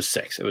 Or no, it was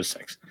 6. It was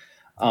 6.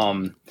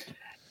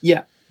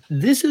 Yeah,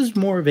 this is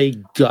more of a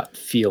gut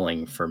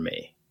feeling for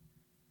me.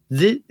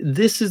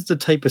 This is the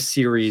type of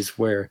series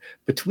where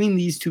between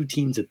these two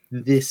teams at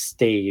this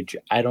stage,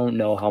 I don't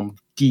know how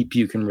deep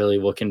you can really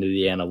look into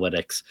the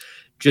analytics,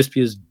 just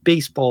because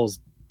baseball's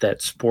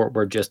that sport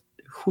where just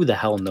who the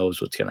hell knows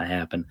what's going to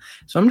happen.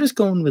 So I'm just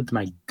going with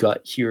my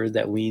gut here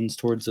that leans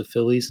towards the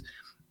Phillies.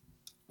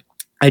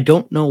 I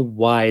don't know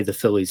why the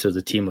Phillies are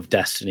the team of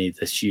destiny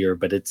this year,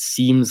 but it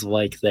seems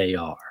like they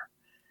are.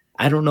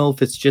 I don't know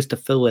if it's just a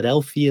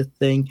Philadelphia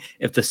thing.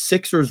 If the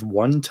Sixers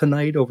won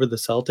tonight over the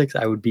Celtics,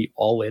 I would be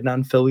all in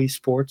on Philly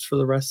sports for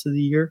the rest of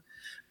the year.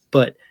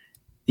 But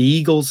the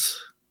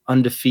Eagles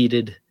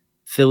undefeated.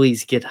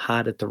 Phillies get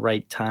hot at the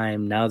right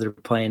time. Now they're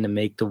playing to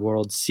make the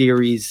World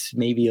Series,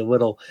 maybe a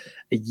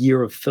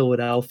year of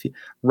Philadelphia.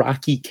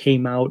 Rocky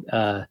came out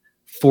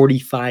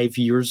 45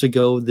 years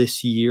ago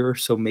this year,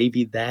 so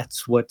maybe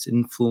that's what's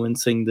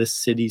influencing this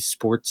city's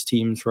sports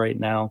teams right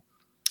now.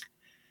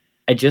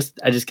 I just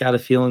got a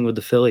feeling with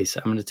the Phillies.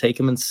 I'm going to take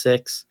them in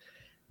 6.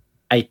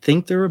 I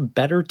think they're a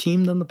better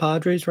team than the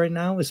Padres right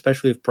now,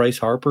 especially if Bryce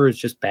Harper is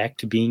just back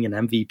to being an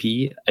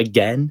MVP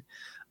again.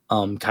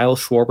 Kyle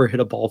Schwarber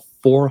hit a ball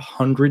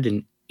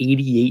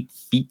 488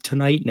 feet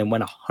tonight, and it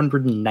went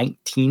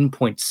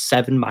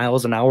 119.7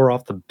 miles an hour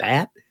off the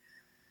bat.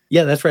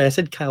 Yeah, that's right. I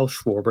said Kyle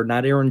Schwarber,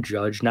 not Aaron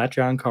Judge, not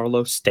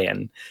Giancarlo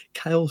Stanton.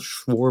 Kyle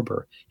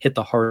Schwarber hit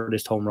the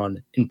hardest home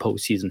run in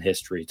postseason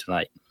history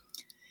tonight.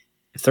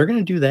 If they're going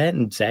to do that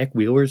and Zach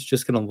Wheeler's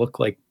just going to look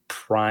like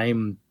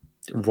prime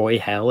Roy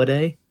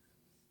Halladay,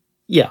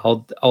 yeah,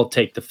 I'll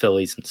take the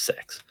Phillies in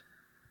 6.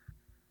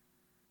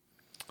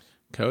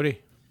 Cody.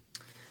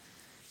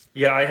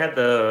 Yeah, I had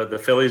the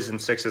Phillies in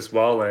 6 as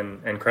well,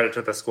 and credit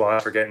to the squad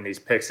for getting these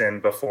picks in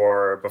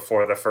before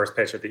the first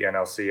pitch at the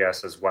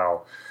NLCS as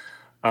well.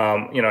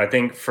 I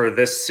think for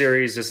this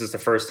series, this is the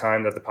first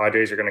time that the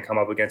Padres are going to come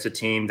up against a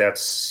team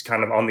that's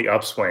kind of on the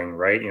upswing,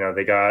 right?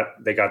 They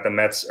got the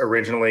Mets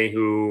originally,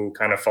 who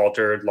kind of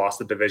faltered, lost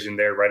the division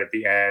there right at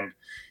the end.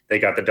 They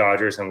got the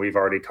Dodgers, and we've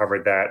already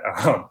covered that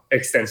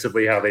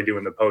extensively, how they do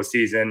in the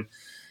postseason.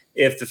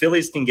 If the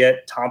Phillies can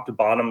get top to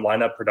bottom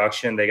lineup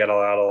production, they got a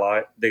lot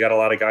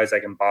of guys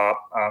that can bop.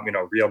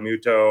 Real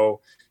Muto,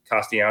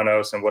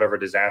 Castellanos, and whatever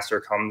disaster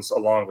comes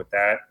along with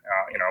that.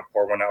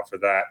 Pour one out for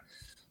that.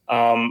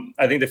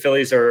 I think the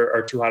Phillies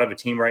are too hot of a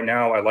team right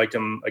now. I liked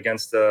them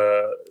against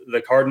the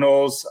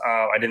Cardinals.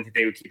 I didn't think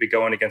they would keep it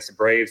going against the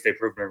Braves. They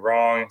proved me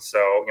wrong.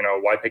 So,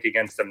 why pick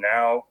against them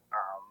now?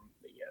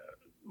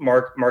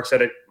 Mark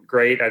said it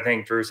great. I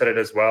think Drew said it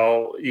as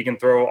well. You can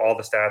throw all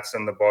the stats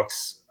in the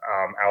books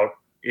out.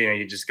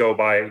 You just go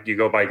by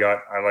gut.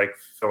 I like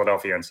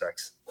Philadelphia in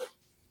 6.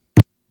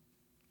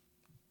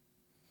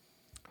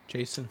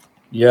 Jason.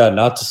 Yeah,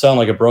 not to sound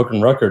like a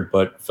broken record,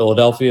 but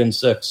Philadelphia in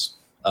 6.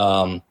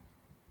 My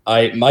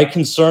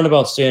concern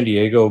about San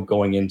Diego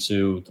going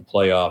into the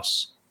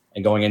playoffs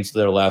and going into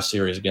their last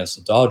series against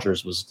the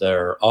Dodgers was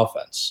their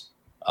offense.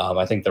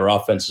 I think their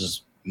offense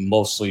is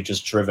mostly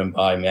just driven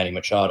by Manny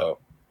Machado.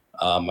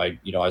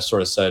 I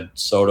sort of said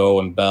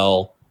Soto and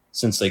Bell,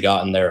 since they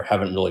got in there,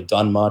 haven't really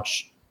done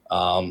much.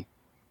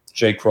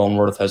 Jake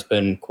Cronenworth has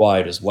been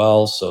quiet as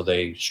well, so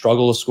they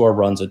struggle to score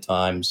runs at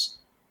times.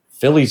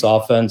 Philly's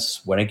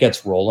offense, when it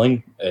gets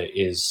rolling,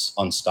 is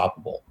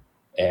unstoppable.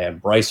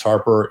 And Bryce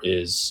Harper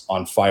is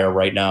on fire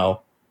right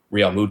now.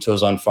 Real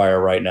Muto's on fire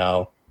right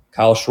now.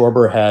 Kyle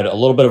Schwarber had a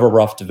little bit of a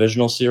rough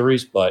divisional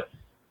series, but,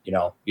 he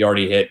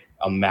already hit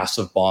a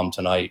massive bomb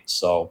tonight,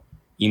 so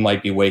he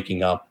might be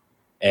waking up.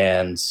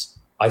 And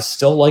I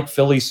still like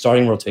Philly's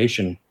starting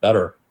rotation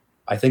better.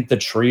 I think the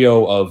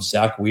trio of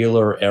Zach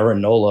Wheeler,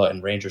 Aaron Nola,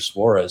 and Ranger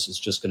Suarez is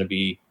just going to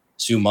be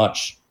too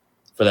much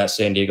for that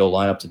San Diego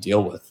lineup to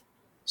deal with.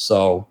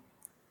 So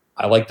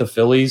I like the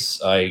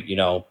Phillies. I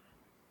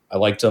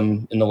liked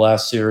them in the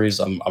last series.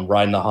 I'm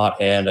riding the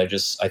hot hand. I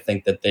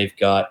think that they've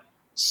got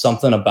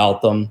something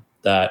about them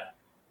that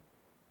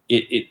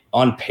it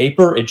on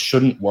paper it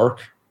shouldn't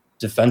work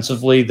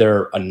defensively,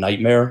 they're a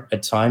nightmare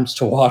at times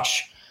to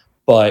watch,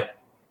 but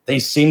they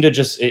seem to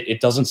just,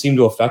 it doesn't seem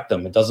to affect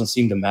them. It doesn't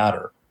seem to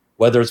matter,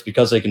 whether it's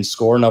because they can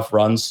score enough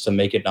runs to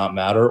make it not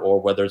matter, or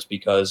whether it's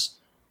because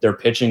their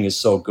pitching is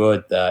so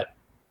good that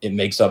it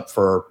makes up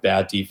for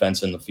bad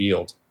defense in the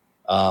field.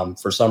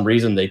 For some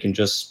reason, they can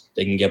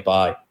get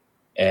by.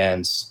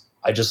 And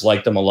I just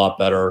like them a lot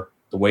better.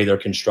 The way they're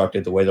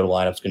constructed, the way their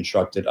lineup's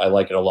constructed, I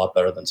like it a lot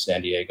better than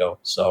San Diego.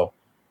 So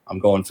I'm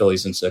going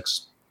Phillies in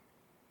 6.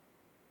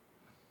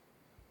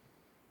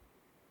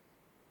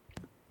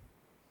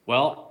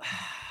 Well,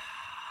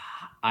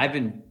 I've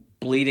been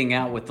bleeding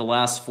out with the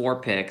last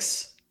 4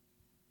 picks.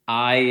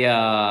 I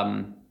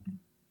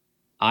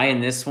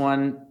in this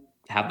one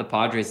have the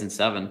Padres in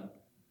 7.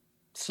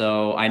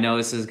 So I know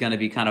this is going to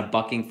be kind of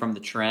bucking from the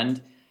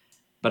trend,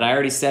 but I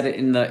already said it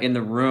in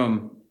the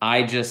room.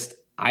 I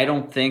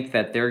don't think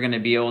that they're going to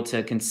be able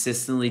to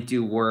consistently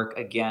do work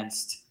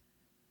against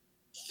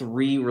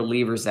 3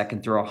 relievers that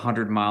can throw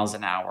 100 miles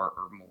an hour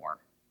or more.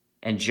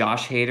 And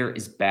Josh Hader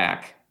is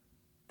back.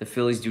 The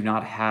Phillies do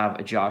not have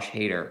a Josh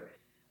Hader.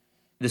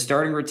 The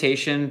starting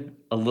rotation,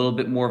 a little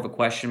bit more of a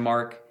question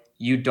mark.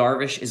 Yu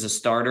Darvish is a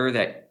starter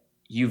that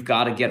you've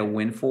got to get a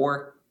win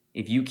for.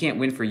 If you can't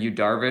win for Yu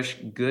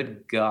Darvish,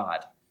 good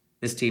God,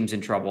 this team's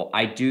in trouble.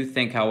 I do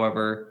think,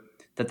 however,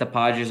 that the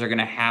Padres are going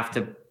to have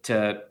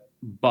to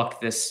buck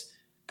this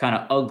kind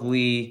of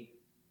ugly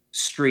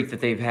streak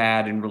that they've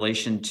had in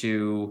relation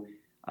to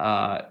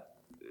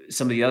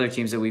some of the other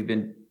teams that we've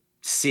been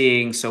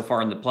seeing so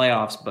far in the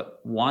playoffs. But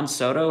Juan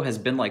Soto has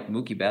been like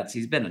Mookie Betts.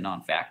 He's been a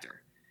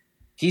non-factor.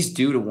 He's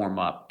due to warm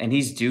up, and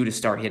he's due to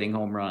start hitting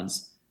home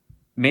runs.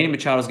 Manny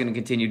Machado is going to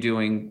continue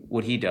doing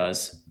what he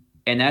does,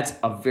 and that's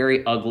a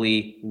very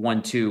ugly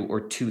 1-2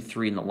 or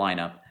 2-3 in the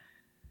lineup.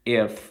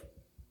 If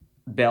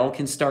Bell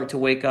can start to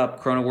wake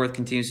up, Cronenworth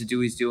continues to do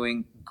what he's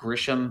doing,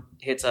 Grisham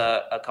hits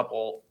a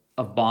couple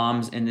of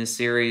bombs in this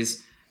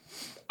series,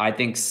 I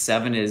think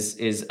 7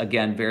 is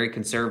again very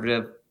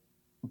conservative,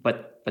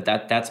 but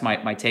that's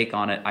my take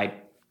on it.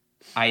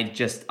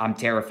 I'm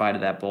terrified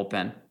of that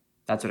bullpen.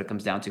 That's what it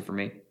comes down to for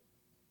me.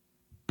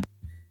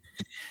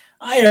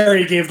 I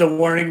already gave the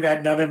warning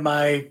that none of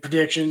my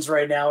predictions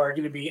right now are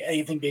going to be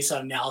anything based on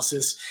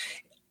analysis.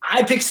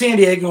 I picked San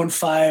Diego in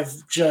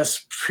 5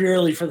 just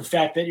purely for the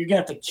fact that you're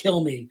going to have to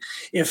kill me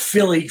if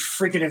Philly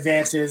freaking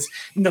advances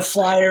and the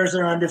Flyers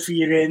are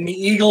undefeated and the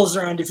Eagles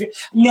are undefeated.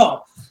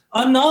 No,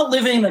 I'm not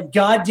living in a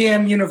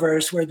goddamn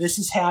universe where this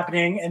is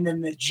happening and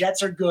then the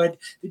Jets are good,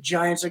 the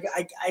Giants are good.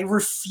 I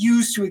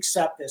refuse to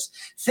accept this.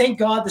 Thank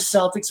God the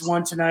Celtics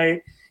won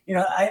tonight. You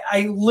know,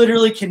 I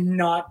literally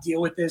cannot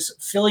deal with this.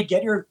 Philly,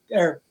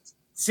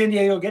 San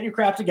Diego, get your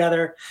crap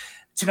together.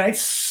 Tonight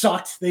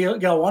sucked. They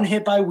got 1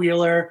 hit by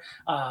Wheeler.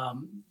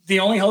 The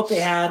only hope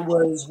they had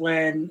was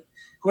when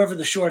whoever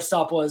the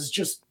shortstop was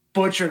just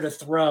butchered a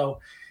throw.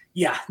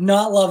 Yeah,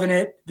 not loving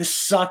it. This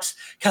sucks.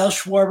 Kyle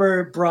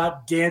Schwarber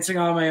brought Dancing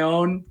on My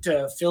Own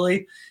to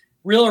Philly.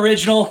 Real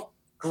original.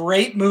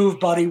 Great move,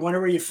 buddy. Wonder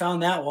where you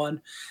found that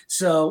one.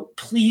 So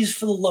please,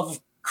 for the love of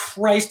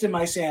Christ and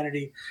my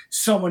sanity,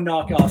 someone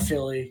knock off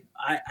Philly.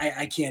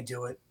 I can't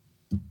do it.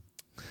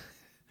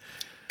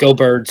 Go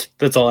Birds.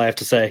 That's all I have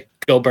to say.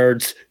 Go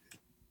Birds.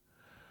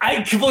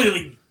 I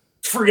completely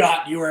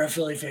forgot you were a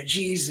Philly fan.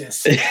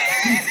 Jesus.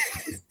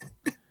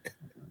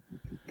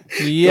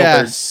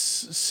 Yes.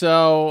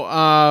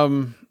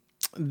 So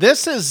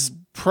this is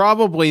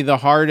probably the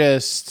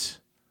hardest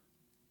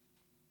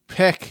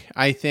pick,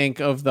 I think,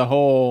 of the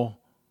whole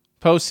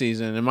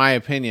postseason, in my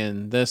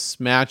opinion, this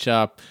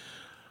matchup.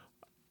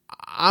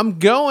 I'm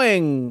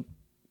going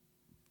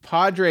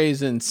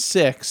Padres in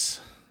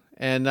 6,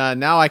 and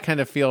now I kind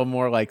of feel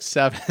more like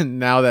 7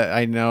 now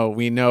that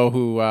we know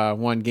who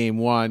won Game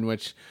 1,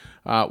 which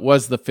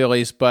was the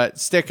Phillies. But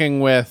sticking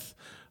with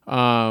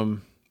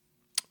the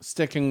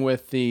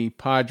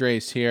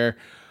Padres here.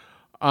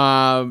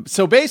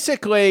 So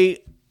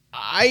basically,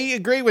 I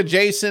agree with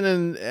Jason,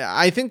 and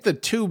I think the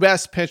 2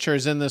 best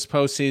pitchers in this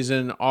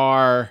postseason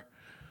are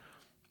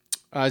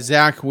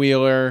Zach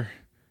Wheeler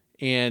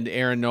and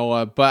Aaron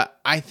Nola, but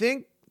I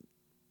think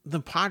the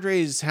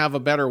Padres have a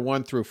better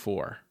 1 through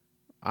 4.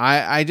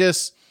 I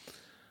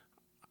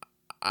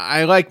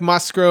like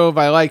Musgrove.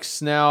 I like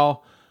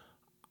Snell.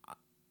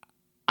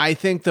 I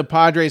think the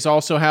Padres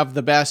also have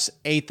the best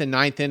 8th and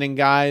 9th inning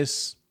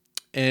guys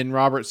in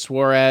Robert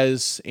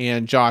Suarez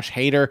and Josh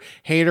Hader.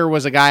 Hader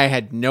was a guy I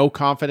had no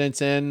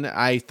confidence in.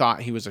 I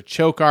thought he was a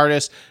choke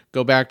artist.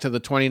 Go back to the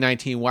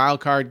 2019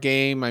 wildcard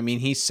game. I mean,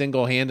 he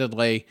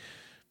single-handedly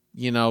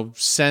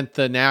sent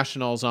the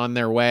Nationals on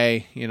their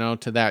way,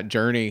 to that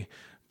journey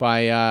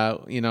by,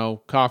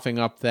 coughing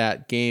up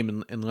that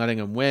game and letting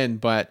them win.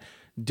 But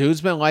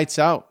dude's been lights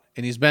out,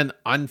 and he's been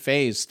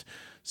unfazed.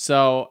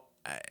 So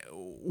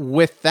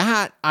with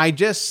that, I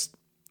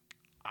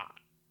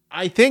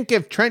think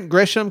if Trent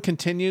Grisham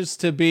continues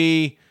to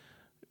be,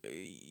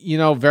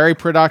 very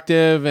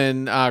productive,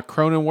 and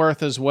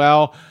Cronenworth as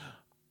well,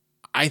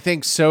 I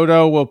think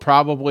Soto will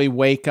probably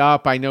wake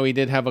up. I know he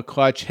did have a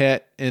clutch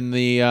hit in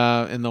the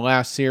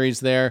last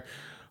series there.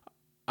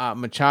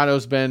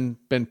 Machado's been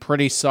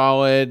pretty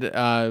solid,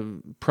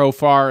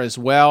 Profar as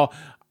well.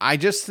 I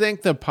just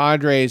think the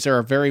Padres are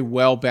a very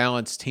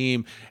well-balanced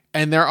team,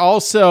 and they're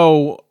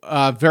also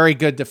very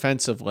good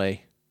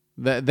defensively.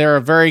 They're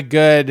a very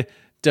good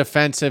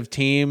defensive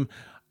team.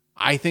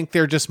 I think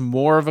they're just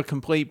more of a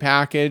complete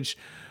package.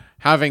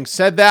 Having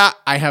said that,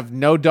 I have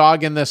no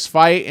dog in this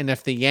fight, and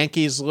if the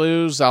Yankees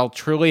lose, I'll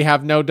truly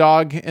have no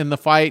dog in the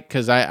fight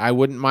because I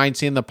wouldn't mind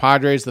seeing the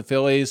Padres, the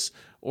Phillies,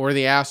 or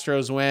the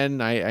Astros win.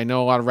 I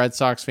know a lot of Red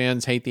Sox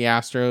fans hate the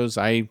Astros.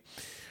 I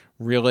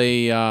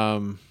really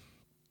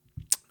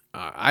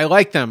I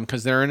like them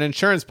because they're an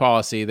insurance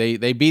policy.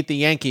 They beat the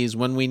Yankees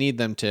when we need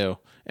them to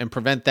and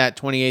prevent that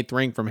 28th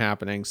ring from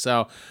happening.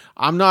 So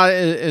I'm not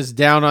as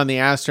down on the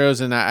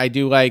Astros, and I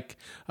do like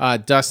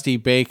Dusty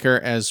Baker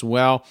as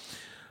well.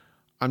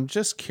 I'm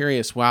just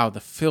curious. Wow, the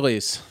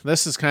Phillies.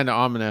 This is kind of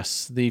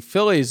ominous. The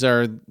Phillies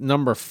are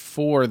number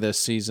 4 this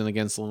season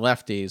against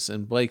lefties,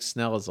 and Blake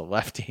Snell is a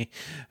lefty.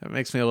 That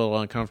makes me a little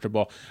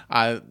uncomfortable.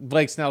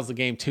 Blake Snell's the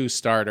game 2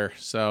 starter,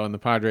 and the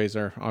Padres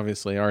are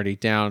obviously already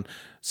down.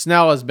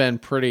 Snell has been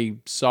pretty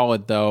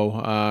solid,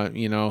 though,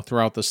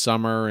 throughout the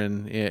summer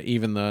and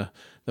even the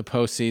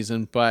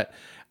postseason. But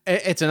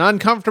it's an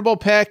uncomfortable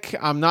pick.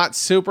 I'm not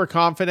super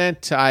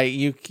confident.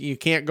 You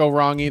can't go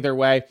wrong either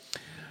way.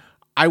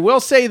 I will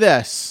say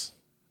this.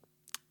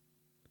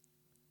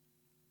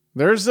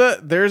 There's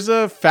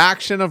a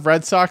faction of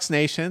Red Sox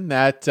Nation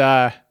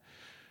that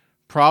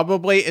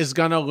probably is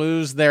going to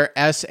lose their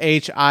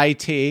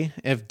SHIT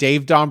if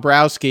Dave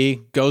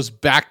Dombrowski goes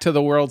back to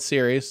the World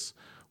Series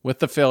with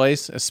the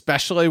Phillies,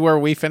 especially where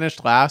we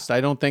finished last.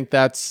 I don't think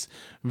that's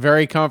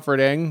very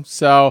comforting.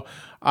 So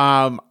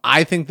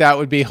I think that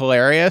would be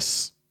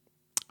hilarious.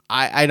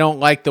 I don't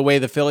like the way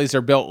the Phillies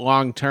are built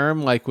long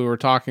term, like we were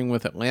talking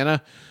with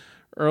Atlanta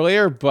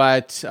earlier,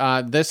 but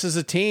this is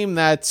a team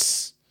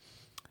that's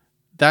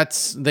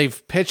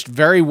they've pitched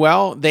very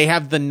well. They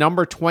have the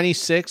number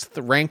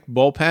 26th ranked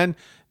bullpen.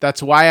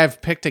 That's why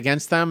I've picked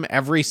against them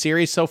every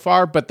series so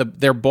far, but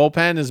their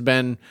bullpen has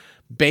been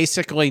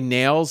basically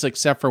nails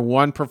except for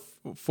one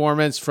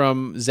performance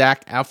from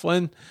Zach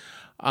Eflin.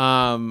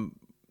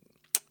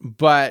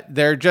 But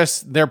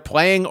they're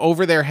playing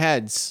over their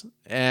heads,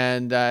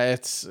 and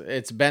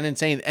it's been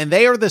insane. And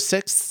they are the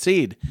 6th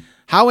seed.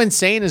 How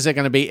insane is it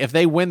going to be if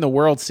they win the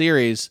World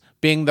Series,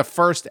 being the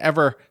first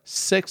ever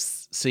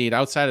 6th seed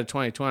outside of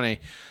 2020?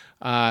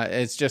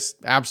 It's just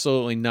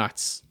absolutely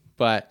nuts.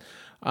 But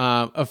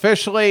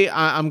officially,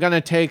 I'm going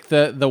to take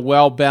the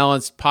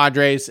well-balanced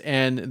Padres,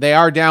 and they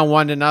are down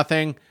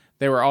 1-0.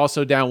 They were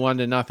also down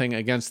 1-0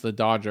 against the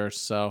Dodgers.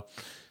 So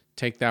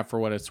take that for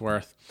what it's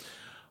worth.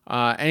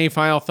 Any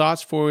final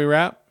thoughts before we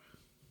wrap?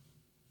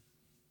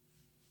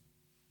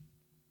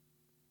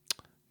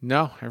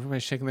 No,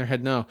 everybody's shaking their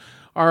head no.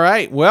 All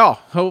right, well,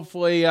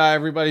 hopefully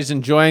everybody's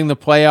enjoying the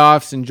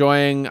playoffs,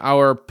 enjoying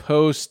our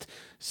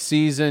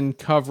post-season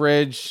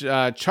coverage.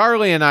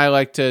 Charlie and I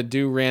like to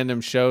do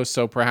random shows,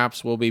 so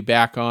perhaps we'll be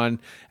back on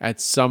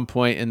at some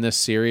point in this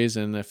series,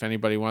 and if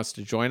anybody wants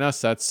to join us,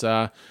 that's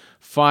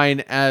fine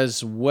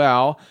as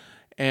well.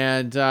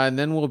 And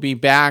then we'll be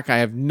back. I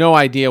have no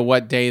idea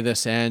what day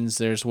this ends.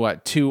 There's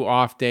 2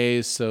 off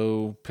days,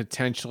 so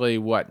potentially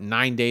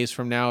 9 days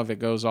from now if it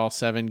goes all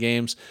 7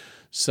 games.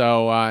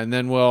 So and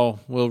then we'll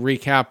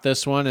recap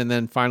this one and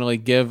then finally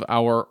give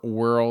our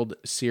World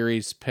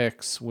Series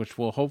picks, which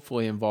will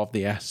hopefully involve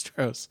the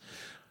Astros.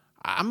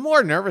 I'm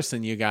more nervous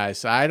than you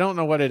guys. I don't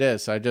know what it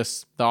is. The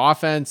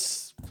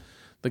offense,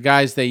 the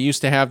guys they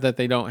used to have that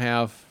they don't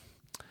have,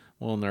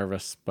 a little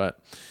nervous, but.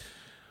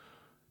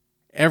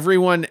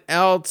 Everyone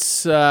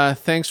else,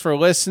 thanks for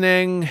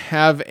listening.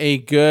 Have a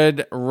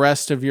good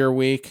rest of your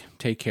week.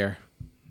 Take care.